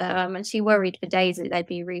worked. And she worried for days that there'd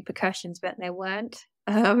be repercussions, but there weren't.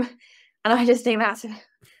 And I just think that's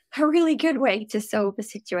a really good way to solve a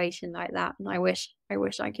situation like that. And I wish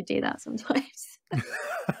I could do that sometimes.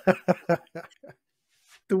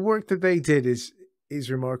 The work that they did is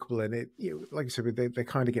remarkable, and it, like I said, they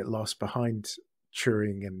kind of get lost behind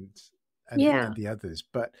Turing and the others.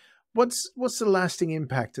 But what's the lasting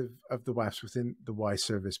impact of the WAAFs within the Y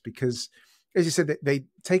service? Because, as you said, they've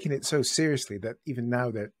taken it so seriously that even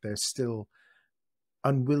now they're still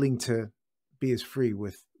unwilling to be as free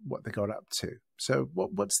with what they got up to. So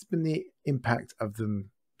what's been the impact of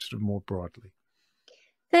them sort of more broadly?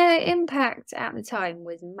 The impact at the time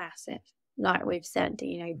was massive. Like we've said,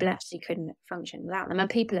 Bletchley couldn't function without them. And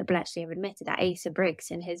people at Bletchley have admitted that. Asa Briggs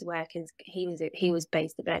in his work, he was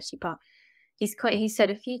based at Bletchley Park. He said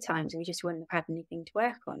a few times we just wouldn't have had anything to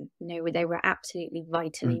work on. They were absolutely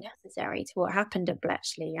vitally necessary to what happened at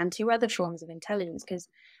Bletchley and to other forms of intelligence, because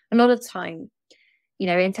a lot of the time,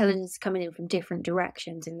 intelligence is coming in from different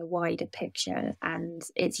directions in the wider picture, and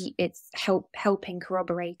it's helping,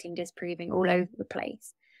 corroborating, disproving all over the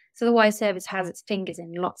place. So the Y service has its fingers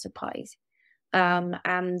in lots of pies,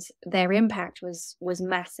 and their impact was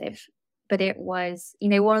massive. But it was,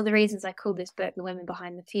 one of the reasons I called this book "The Women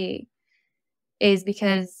Behind the Few" is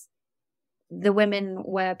because the women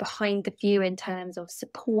were behind the few in terms of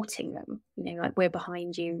supporting them. Like, we're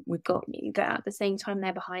behind you, we've got you. But at the same time,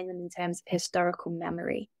 they're behind them in terms of historical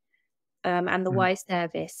memory. And the Y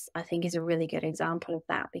service, I think, is a really good example of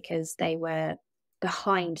that, because they were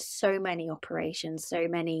behind so many operations, so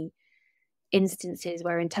many instances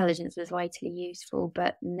where intelligence was vitally useful,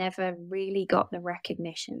 but never really got the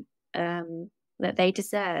recognition that they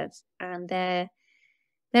deserved. And their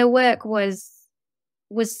work was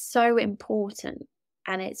so important,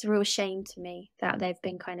 and it's a real shame to me that they've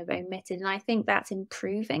been kind of omitted. And I think that's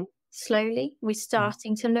improving slowly. We're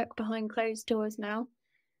starting to look behind closed doors now,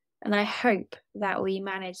 and I hope that we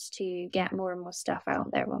manage to get more and more stuff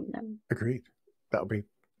out there on them. Agreed. That'll be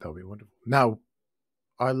That'll be wonderful. Now,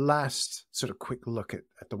 our last sort of quick look at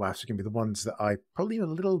the WAAFs are going to be the ones that I probably know a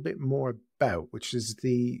little bit more about, which is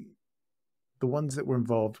the ones that were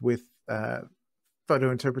involved with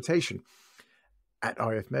photo interpretation at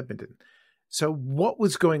RAF Medmondon. So what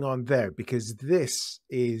was going on there? Because this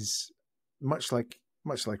is much like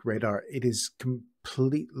radar, it is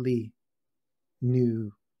completely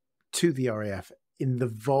new to the RAF in the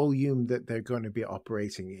volume that they're going to be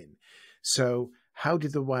operating in. So how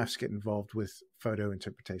did the WAAFs get involved with photo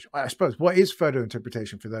interpretation? I suppose, what is photo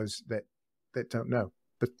interpretation for those that don't know?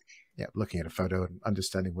 But yeah, looking at a photo and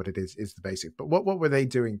understanding what it is the basic. But what were they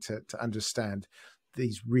doing to understand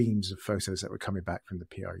these reams of photos that were coming back from the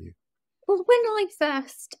PRU? Well, when I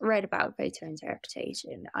first read about photo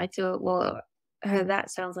interpretation, I thought, well,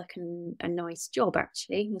 that sounds like a nice job,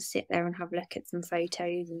 actually. We'll sit there and have a look at some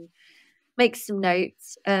photos and make some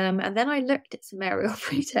notes. And then I looked at some aerial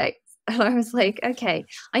photos and I was like, okay,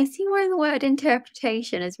 I see why the word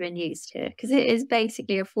interpretation has been used here, because it is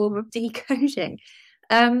basically a form of decoding.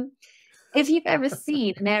 If you've ever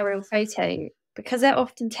seen an aerial photo, because they're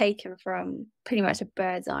often taken from pretty much a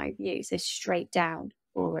bird's eye view, so straight down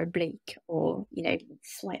or oblique or,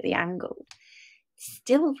 slightly angled, it's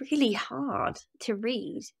still really hard to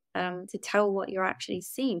read, to tell what you're actually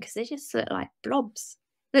seeing, because they just look like blobs.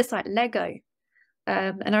 It looks like Lego.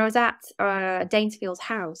 And I was at Danesfield's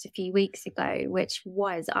house a few weeks ago, which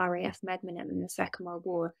was RAF Medmondon in the Second World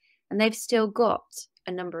War, and they've still got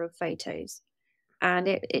a number of photos, and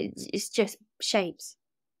it's just shapes.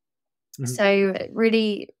 Mm-hmm. So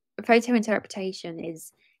really, photo interpretation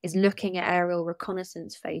is looking at aerial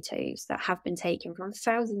reconnaissance photos that have been taken from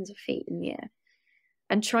thousands of feet in the air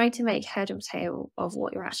and trying to make head or tail of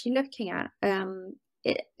what you're actually looking at.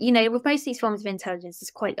 With most of these forms of intelligence,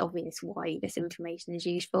 it's quite obvious why this information is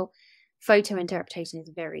useful. Photo interpretation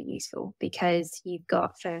is very useful because you've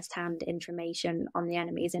got first-hand information on the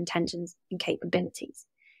enemy's intentions and capabilities.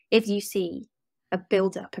 If you see a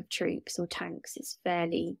build-up of troops or tanks, it's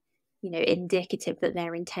fairly, indicative that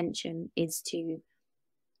their intention is to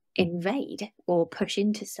invade or push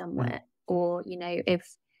into somewhere. Or,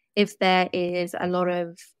 if there is a lot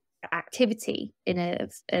of activity in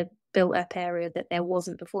a built-up area that there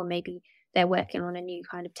wasn't before, maybe they're working on a new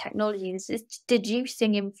kind of technology. This is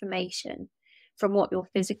deducing information from what you're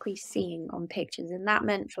physically seeing on pictures, and that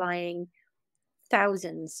meant flying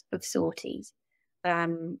thousands of sorties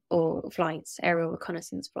or flights, aerial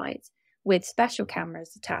reconnaissance flights, with special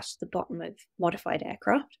cameras attached to the bottom of modified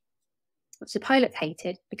aircraft, which the pilots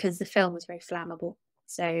hated because the film was very flammable,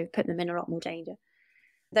 so put them in a lot more danger.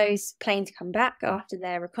 Those planes come back after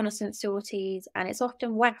their reconnaissance sorties, and it's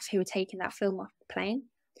often WAAF who are taking that film off the plane.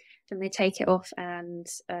 Then they take it off and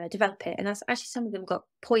develop it. And that's actually, some of them got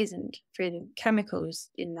poisoned through the chemicals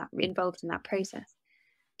involved in that process.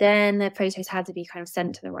 Then the photos had to be kind of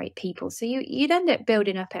sent to the right people. So you'd end up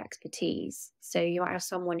building up expertise. So you might have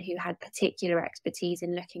someone who had particular expertise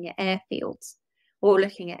in looking at airfields or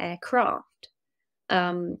looking at aircraft.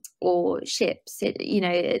 Or ships,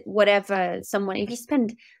 whatever. If you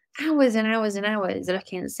spend hours and hours and hours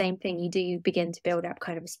looking at the same thing, you do begin to build up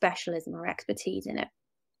kind of a specialism or expertise in it.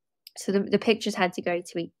 So the pictures had to go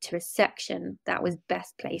to a section that was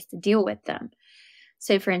best placed to deal with them.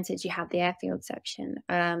 So, for instance, you have the airfield section,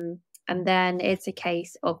 and then it's a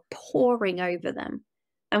case of poring over them.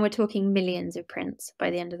 And we're talking millions of prints by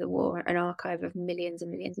the end of the war, an archive of millions and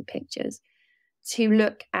millions of pictures, to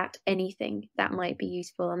look at anything that might be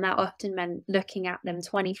useful. And that often meant looking at them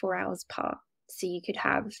 24 hours apart. So you could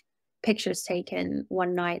have pictures taken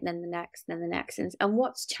one night, then the next, then the next. And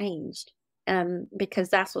what's changed? Because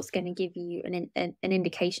that's what's going to give you an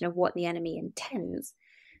indication of what the enemy intends.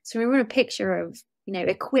 So when we want a picture of,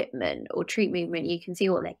 equipment or troop movement, you can see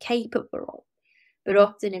what they're capable of. But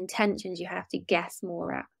often intentions you have to guess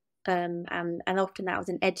more at. And often that was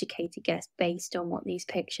an educated guess based on what these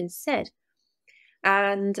pictures said.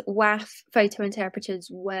 And WAAF photo interpreters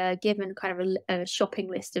were given kind of a shopping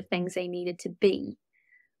list of things they needed to be,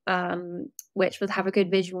 which was have a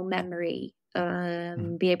good visual memory,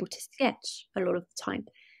 be able to sketch a lot of the time.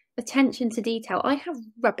 Attention to detail. I have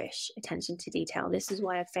rubbish attention to detail. This is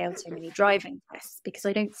why I've failed so many driving tests, because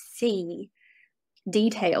I don't see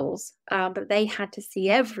details, but they had to see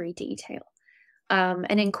every detail.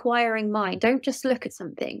 An inquiring mind. Don't just look at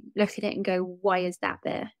something. Look at it and go, why is that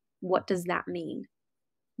there? What does that mean?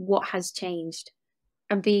 What has changed?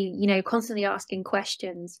 And be, constantly asking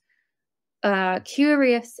questions.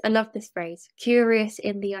 Curious. I love this phrase. Curious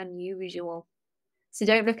in the unusual. So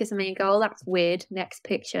don't look at something and go, oh, that's weird. Next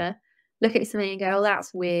picture. Look at something and go, oh,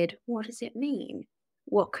 that's weird. What does it mean?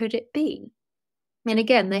 What could it be? And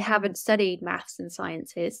again, they haven't studied maths and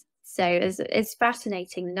sciences. So it's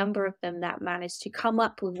fascinating, the number of them that managed to come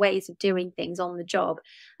up with ways of doing things on the job,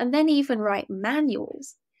 and then even write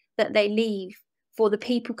manuals that they leave for the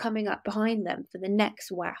people coming up behind them, for the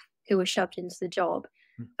next WAAF who were shoved into the job.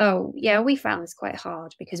 Oh, yeah, we found this quite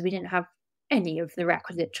hard because we didn't have any of the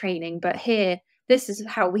requisite training, but here, this is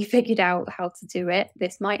how we figured out how to do it.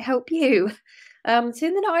 This might help you. So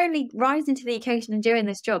they're not only rising to the occasion and doing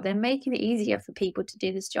this job, they're making it easier for people to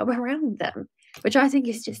do this job around them, which I think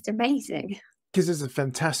is just amazing. Because there's a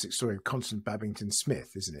fantastic story of Constance Babington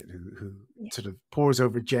Smith, isn't it? Who sort of pores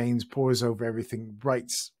over Janes, pores over everything,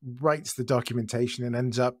 writes the documentation, and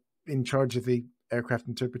ends up in charge of the aircraft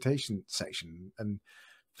interpretation section. And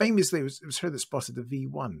famously, it was her that spotted the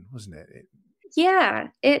V1, wasn't it? Yeah,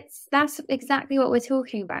 that's exactly what we're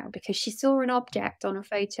talking about, because she saw an object on a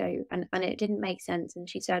photo and it didn't make sense, and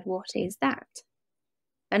she said, "What is that?"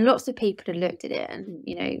 And lots of people had looked at it and,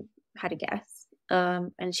 you know, had a guess.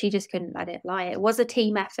 And she just couldn't let it lie. It was a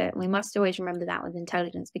team effort. And we must always remember that with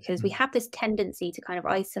intelligence, because we have this tendency to kind of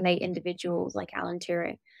isolate individuals like Alan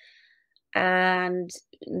Turing. And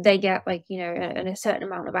they get, like, you know, a certain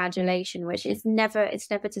amount of adulation, which it's never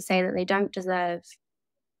to say that they don't deserve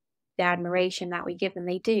the admiration that we give them.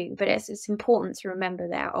 They do. But it's important to remember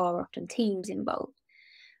there are often teams involved.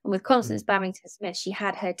 And with Constance Babington Smith, she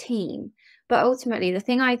had her team. But ultimately, the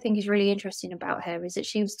thing I think is really interesting about her is that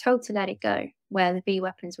she was told to let it go where the V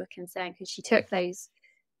weapons were concerned, because she took those,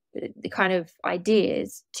 the kind of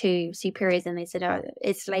ideas to superiors, and they said, "Oh,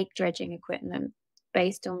 it's lake dredging equipment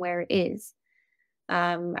based on where it is."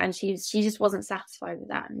 And she just wasn't satisfied with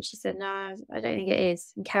that. And she said, "No, I don't think it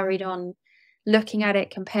is," and carried on looking at it,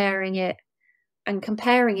 comparing it. And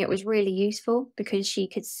comparing it was really useful because she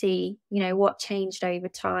could see, you know, what changed over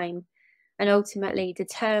time, and ultimately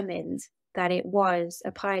determined that it was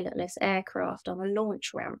a pilotless aircraft on a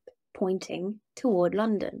launch ramp pointing toward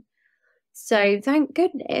London. So thank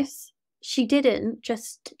goodness she didn't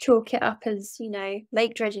just chalk it up as, you know,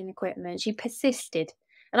 lake dredging equipment. She persisted.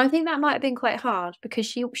 And I think that might have been quite hard because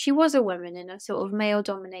she was a woman in a sort of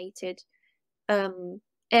male-dominated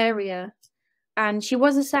area. And she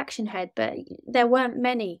was a section head, but there weren't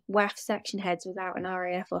many WAAF section heads without an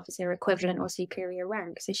RAF officer equivalent or superior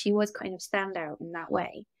rank. So she was kind of standout in that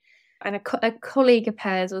way. And a colleague of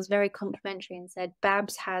hers was very complimentary and said,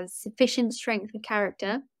 "Babs has sufficient strength of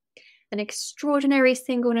character, an extraordinary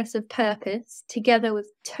singleness of purpose, together with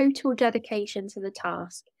total dedication to the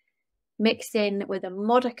task, mixed in with a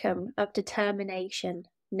modicum of determination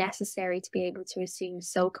necessary to be able to assume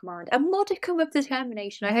sole command." A modicum of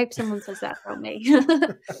determination. I hope someone says that about me.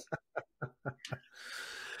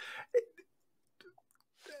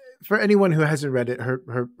 For anyone who hasn't read it,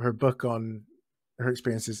 her book on her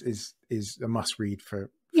experiences is a must read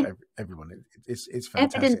for everyone. It's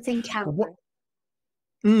fantastic. Evidence in camera.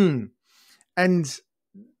 And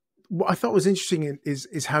what I thought was interesting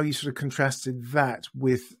is how you sort of contrasted that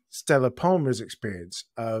with Stella Palmer's experience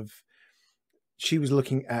of, she was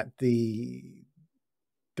looking at the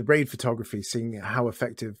raid photography, seeing how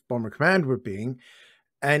effective Bomber Command were being,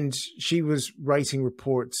 and she was writing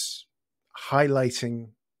reports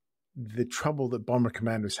highlighting the trouble that Bomber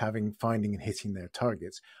Command was having finding and hitting their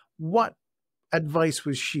targets. What advice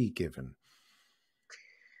was she given?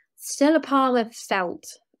 Stella Palmer felt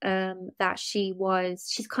that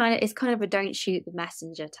it's kind of a don't shoot the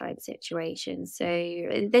messenger type situation. So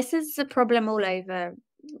this is a problem all over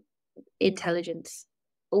intelligence,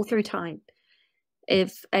 all through time.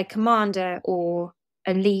 If a commander or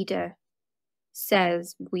a leader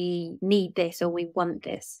says we need this or we want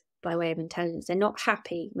this by way of intelligence, they're not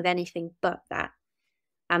happy with anything but that.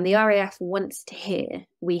 And the RAF wants to hear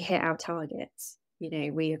we hit our targets, you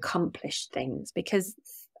know, we accomplish things, because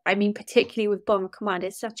I mean, particularly with Bomber Command,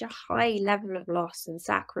 it's such a high level of loss and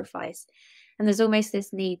sacrifice, and there's almost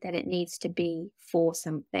this need that it needs to be for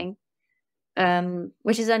something,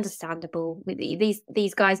 which is understandable.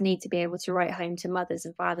 These guys need to be able to write home to mothers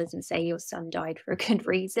and fathers and say your son died for a good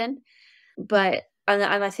reason. But and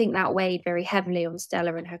I think that weighed very heavily on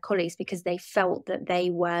Stella and her colleagues, because they felt that they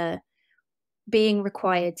were being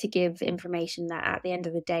required to give information that at the end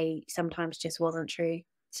of the day sometimes just wasn't true.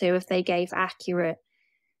 So if they gave accurate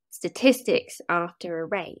statistics after a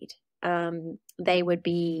raid, they would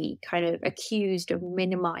be kind of accused of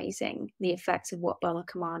minimizing the effects of what Bomber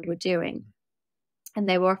Command were doing. And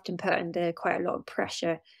they were often put under quite a lot of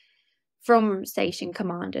pressure from station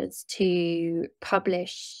commanders to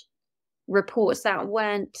publish reports that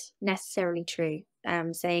weren't necessarily true,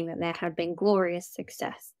 saying that there had been glorious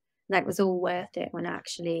success, that was all worth it, when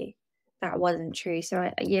actually that wasn't true. So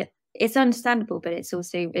it's understandable, but it's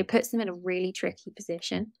also, it puts them in a really tricky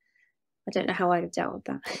position. I don't know how I'd have dealt with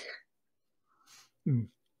that.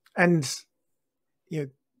 And, you know,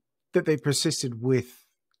 that they persisted with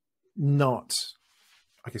not,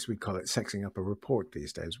 I guess we'd call it sexing up a report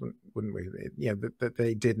these days, wouldn't we? You know, that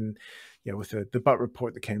they didn't, you know, with the Butt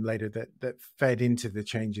report that came later, that fed into the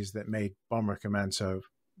changes that made Bomber Command so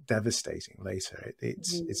devastating later.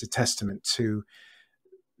 It's a testament to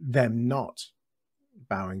them not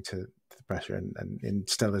bowing to the pressure, and in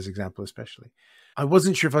Stella's example especially. I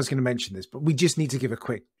wasn't sure if I was going to mention this, but we just need to give a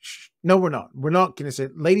quick no, we're not going to say,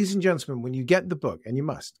 ladies and gentlemen, when you get the book, and you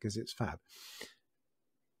must because it's fab,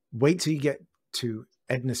 wait till you get to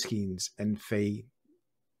Edna Skeens and Faye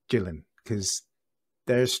Gillen, because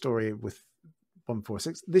their story with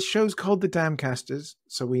 146, this show's called The Damcasters,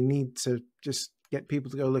 so we need to just get people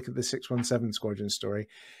to go look at the 617 Squadron story.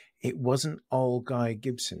 It wasn't all Guy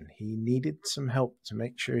Gibson. He needed some help to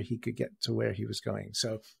make sure he could get to where he was going.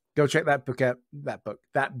 So go check that book out,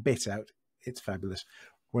 that bit out. It's fabulous.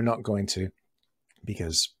 We're not going to,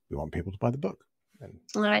 because we want people to buy the book. And,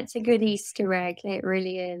 it's a good Easter egg. It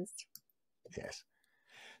really is. Yes.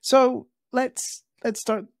 So let's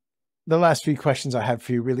start the last few questions I have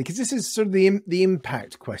for you, really, because this is sort of the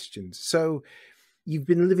impact questions. So you've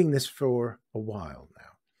been living this for a while now.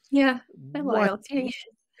 Yeah, a while too.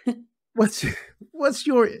 What's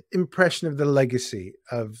your impression of the legacy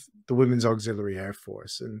of the Women's Auxiliary Air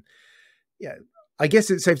Force? And yeah, I guess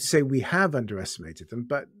it's safe to say we have underestimated them,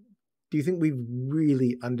 but do you think we've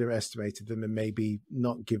really underestimated them and maybe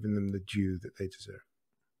not given them the due that they deserve?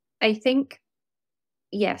 I think,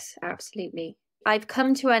 yes, absolutely. I've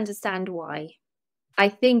come to understand why. I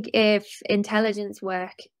think if intelligence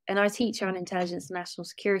work, and I teach on intelligence and national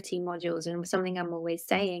security modules, and something I'm always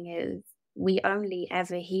saying is, we only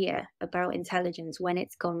ever hear about intelligence when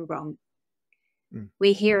it's gone wrong.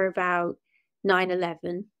 We hear about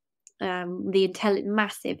 9/11, the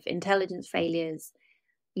massive intelligence failures,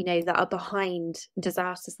 you know, that are behind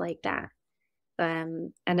disasters like that,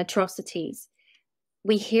 and atrocities.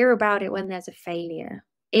 We hear about it when there's a failure.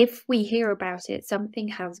 If we hear about it, something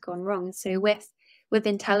has gone wrong. So with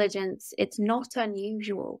intelligence, it's not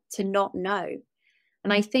unusual to not know.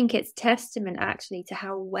 And I think it's testament actually to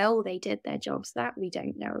how well they did their jobs that we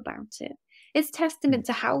don't know about it. It's testament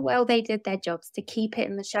to how well they did their jobs to keep it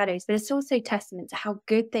in the shadows, but it's also testament to how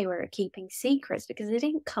good they were at keeping secrets, because they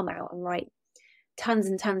didn't come out and write tons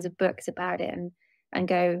and tons of books about it and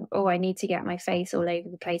go, oh, I need to get my face all over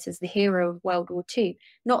the place as the hero of World War II.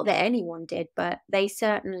 Not that anyone did, but they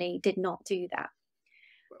certainly did not do that.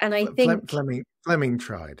 And I think Fleming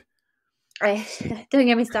tried. Don't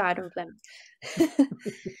get me started on Fleming.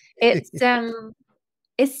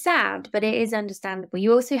 It's sad, but it is understandable.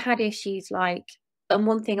 You also had issues like, and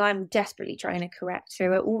one thing I'm desperately trying to correct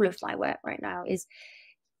through all of my work right now is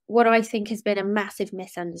what I think has been a massive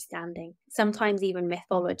misunderstanding, sometimes even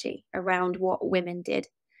mythology, around what women did.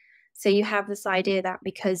 So you have this idea that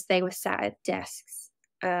because they were sat at desks,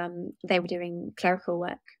 they were doing clerical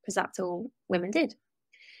work, because that's all women did.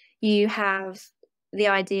 You have the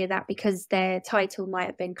idea that because their title might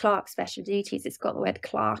have been clerk special duties, it's got the word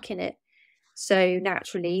clerk in it. So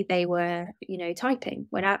naturally they were, you know, typing,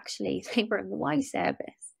 when actually they were in the Y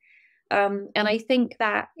service. And I think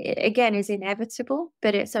that, again, is inevitable,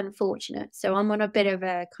 but it's unfortunate. So I'm on a bit of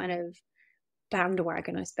a kind of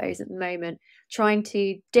bandwagon, I suppose, at the moment, trying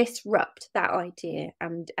to disrupt that idea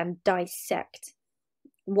and dissect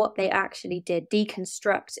what they actually did,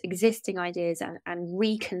 deconstruct existing ideas and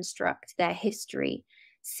reconstruct their history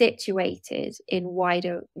situated in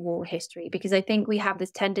wider war history. Because I think we have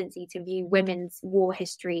this tendency to view women's war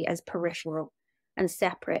history as peripheral and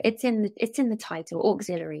separate. It's in the title,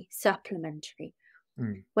 auxiliary, supplementary.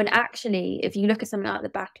 When actually, if you look at something like the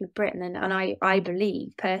Battle of Britain, and I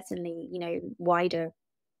believe personally, you know, wider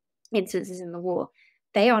instances in the war,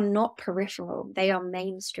 they are not peripheral, they are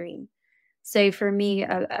mainstream. So for me,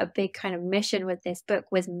 a big kind of mission with this book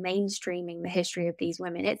was mainstreaming the history of these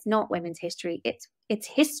women. It's not women's history, it's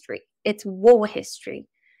history, it's war history.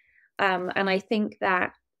 And I think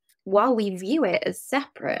that while we view it as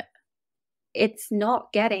separate, it's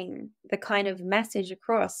not getting the kind of message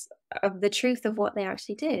across of the truth of what they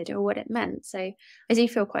actually did or what it meant. So I do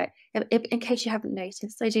feel quite, in case you haven't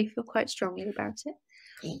noticed, I do feel quite strongly about it.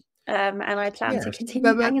 And I plan to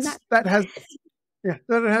continue banging that.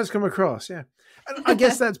 That has come across. Yeah. And I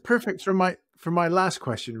guess that's perfect for my last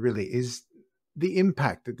question, really, is the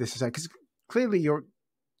impact that this has had. Because clearly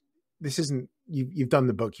you've done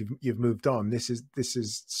the book, you've moved on. This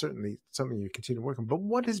is certainly something you continue to work on. But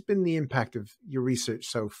what has been the impact of your research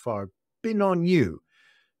so far been on you?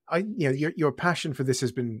 Your passion for this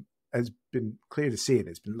has been has been clear to see, and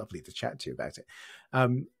it's been lovely to chat to you about it.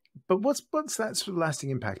 But what's that sort of lasting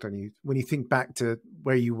impact on you when you think back to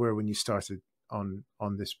where you were when you started on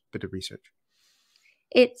this bit of research?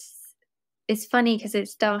 It's funny because it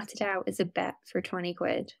started out as a bet for 20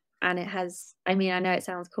 quid, and it has, I mean, I know it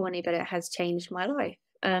sounds corny, but it has changed my life.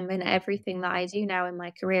 And everything that I do now in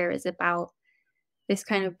my career is about this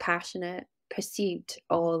kind of passionate pursuit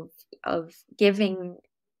of giving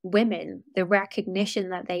women the recognition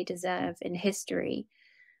that they deserve in history,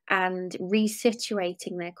 and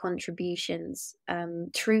resituating their contributions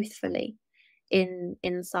truthfully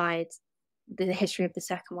inside the history of the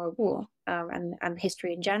Second World War, and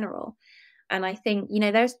history in general. And I think, you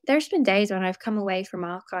know, there's been days when I've come away from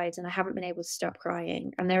archives and I haven't been able to stop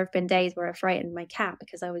crying. And there have been days where I've frightened my cat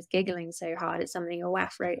because I was giggling so hard at something a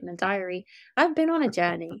WAAF wrote in a diary. I've been on a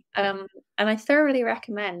journey. And I thoroughly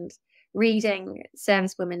recommend reading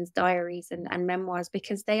servicewomen's diaries and memoirs,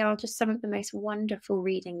 because they are just some of the most wonderful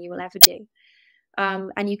reading you will ever do.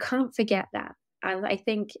 And you can't forget that. And I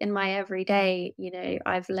think in my everyday, you know,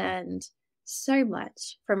 I've learned so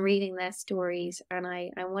much from reading their stories, and I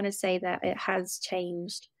want to say that it has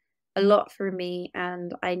changed a lot for me,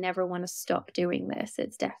 and I never want to stop doing this.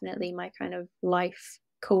 It's definitely my kind of life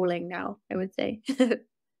calling now, I would say.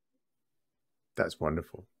 That's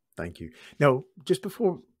wonderful. Thank you. Now, just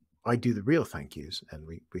before I do the real thank yous and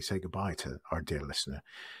we say goodbye to our dear listener,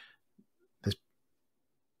 there's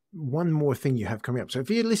one more thing you have coming up. So if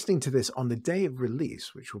you're listening to this on the day of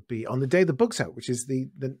release, which will be on the day the book's out, which is the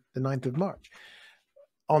 9th of March,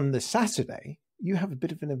 on the Saturday, you have a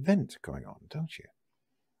bit of an event going on, don't you?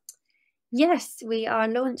 Yes, we are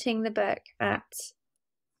launching the book at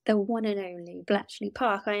the one and only Bletchley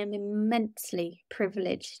Park. I am immensely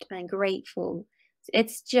privileged and grateful.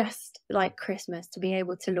 It's just like Christmas to be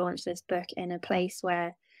able to launch this book in a place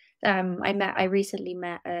where I recently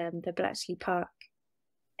met the Bletchley Park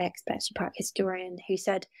ex-Bletchley Park historian, who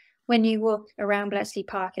said, when you walk around Bletchley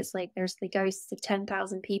Park, it's like there's the ghosts of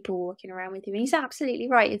 10,000 people walking around with you. And he's absolutely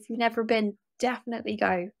right. If you've never been, definitely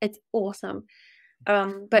go. It's awesome.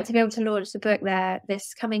 But to be able to launch the book there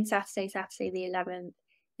this coming Saturday the 11th,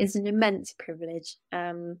 is an immense privilege.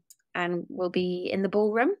 And we'll be in the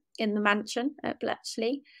ballroom in the mansion at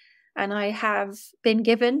Bletchley. And I have been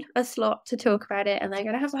given a slot to talk about it, and they're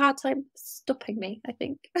going to have a hard time stopping me, I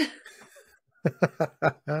think.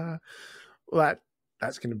 Well,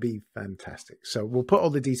 that's going to be fantastic. So we'll put all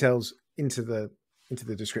the details into the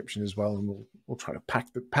description as well, and we'll try to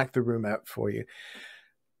pack the room out for you.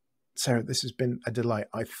 Sarah, this has been a delight.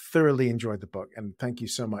 I thoroughly enjoyed the book, and thank you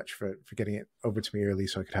so much for getting it over to me early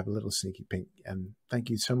so I could have a little sneaky peek. And thank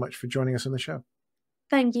you so much for joining us on the show.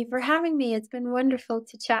 Thank you for having me. It's been wonderful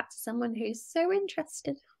to chat to someone who's so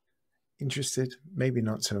interested. Interested, maybe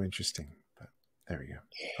not so interesting. There we go.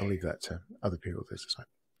 I'll leave that to other people this time.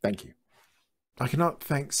 Thank you. I cannot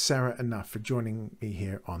thank Sarah enough for joining me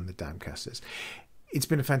here on the Damcasters. It's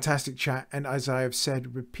been a fantastic chat, and as I have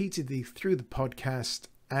said repeatedly through the podcast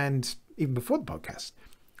and even before the podcast,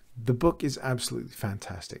 the book is absolutely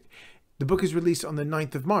fantastic. The book is released on the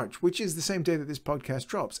 9th of March, which is the same day that this podcast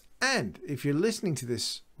drops. And if you're listening to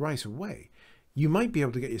this right away, you might be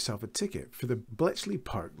able to get yourself a ticket for the Bletchley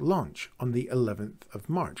Park launch on the 11th of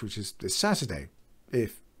March, which is this Saturday,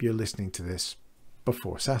 if you're listening to this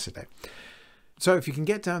before Saturday. So if you can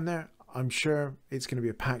get down there, I'm sure it's going to be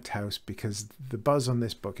a packed house, because the buzz on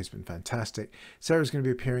this book has been fantastic. Sarah's going to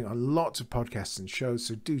be appearing on lots of podcasts and shows,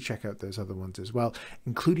 so do check out those other ones as well,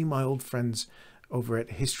 including my old friends over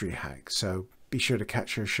at History Hack. So be sure to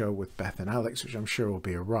catch her show with Beth and Alex, which I'm sure will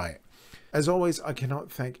be a riot. As always, I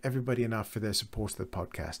cannot thank everybody enough for their support of the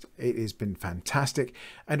podcast. It has been fantastic.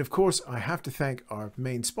 And of course, I have to thank our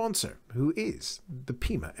main sponsor, who is the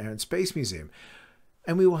Pima Air and Space Museum.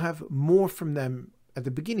 And we will have more from them at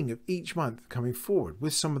the beginning of each month coming forward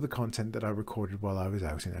with some of the content that I recorded while I was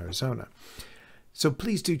out in Arizona. So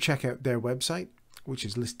please do check out their website, which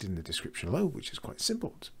is listed in the description below, which is quite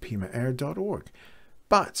simple. It's pimaair.org.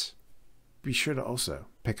 But be sure to also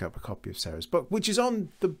pick up a copy of Sarah's book, which is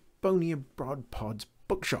on the Bony Abroad Pod's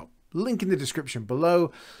bookshop. Link in the description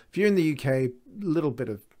below. If you're in the UK, a little bit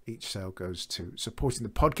of each sale goes to supporting the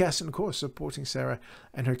podcast and, of course, supporting Sarah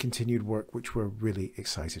and her continued work, which we're really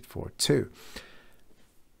excited for too.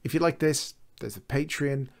 If you like this, there's a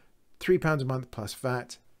Patreon, £3 a month plus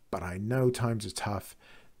VAT, but I know times are tough.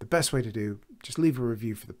 The best way to do, just leave a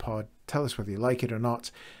review for the pod, tell us whether you like it or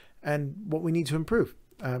not, and what we need to improve.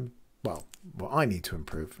 Well, what I need to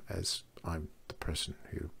improve, as I'm the person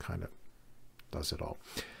who kind of does it all.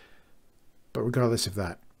 But regardless of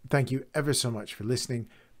that, thank you ever so much for listening.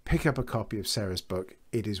 Pick up a copy of Sarah's book.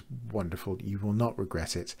 It is wonderful. You will not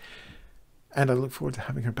regret it. And I look forward to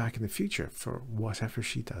having her back in the future for whatever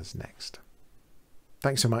she does next.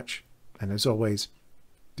 Thanks so much. And as always,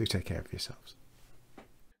 do take care of yourselves.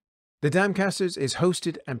 The Damcasters is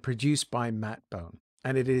hosted and produced by Matt Bone,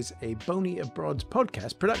 and it is a Boney Abroad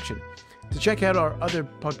podcast production. To check out our other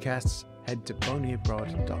podcasts, head to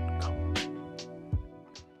boneyabroad.com.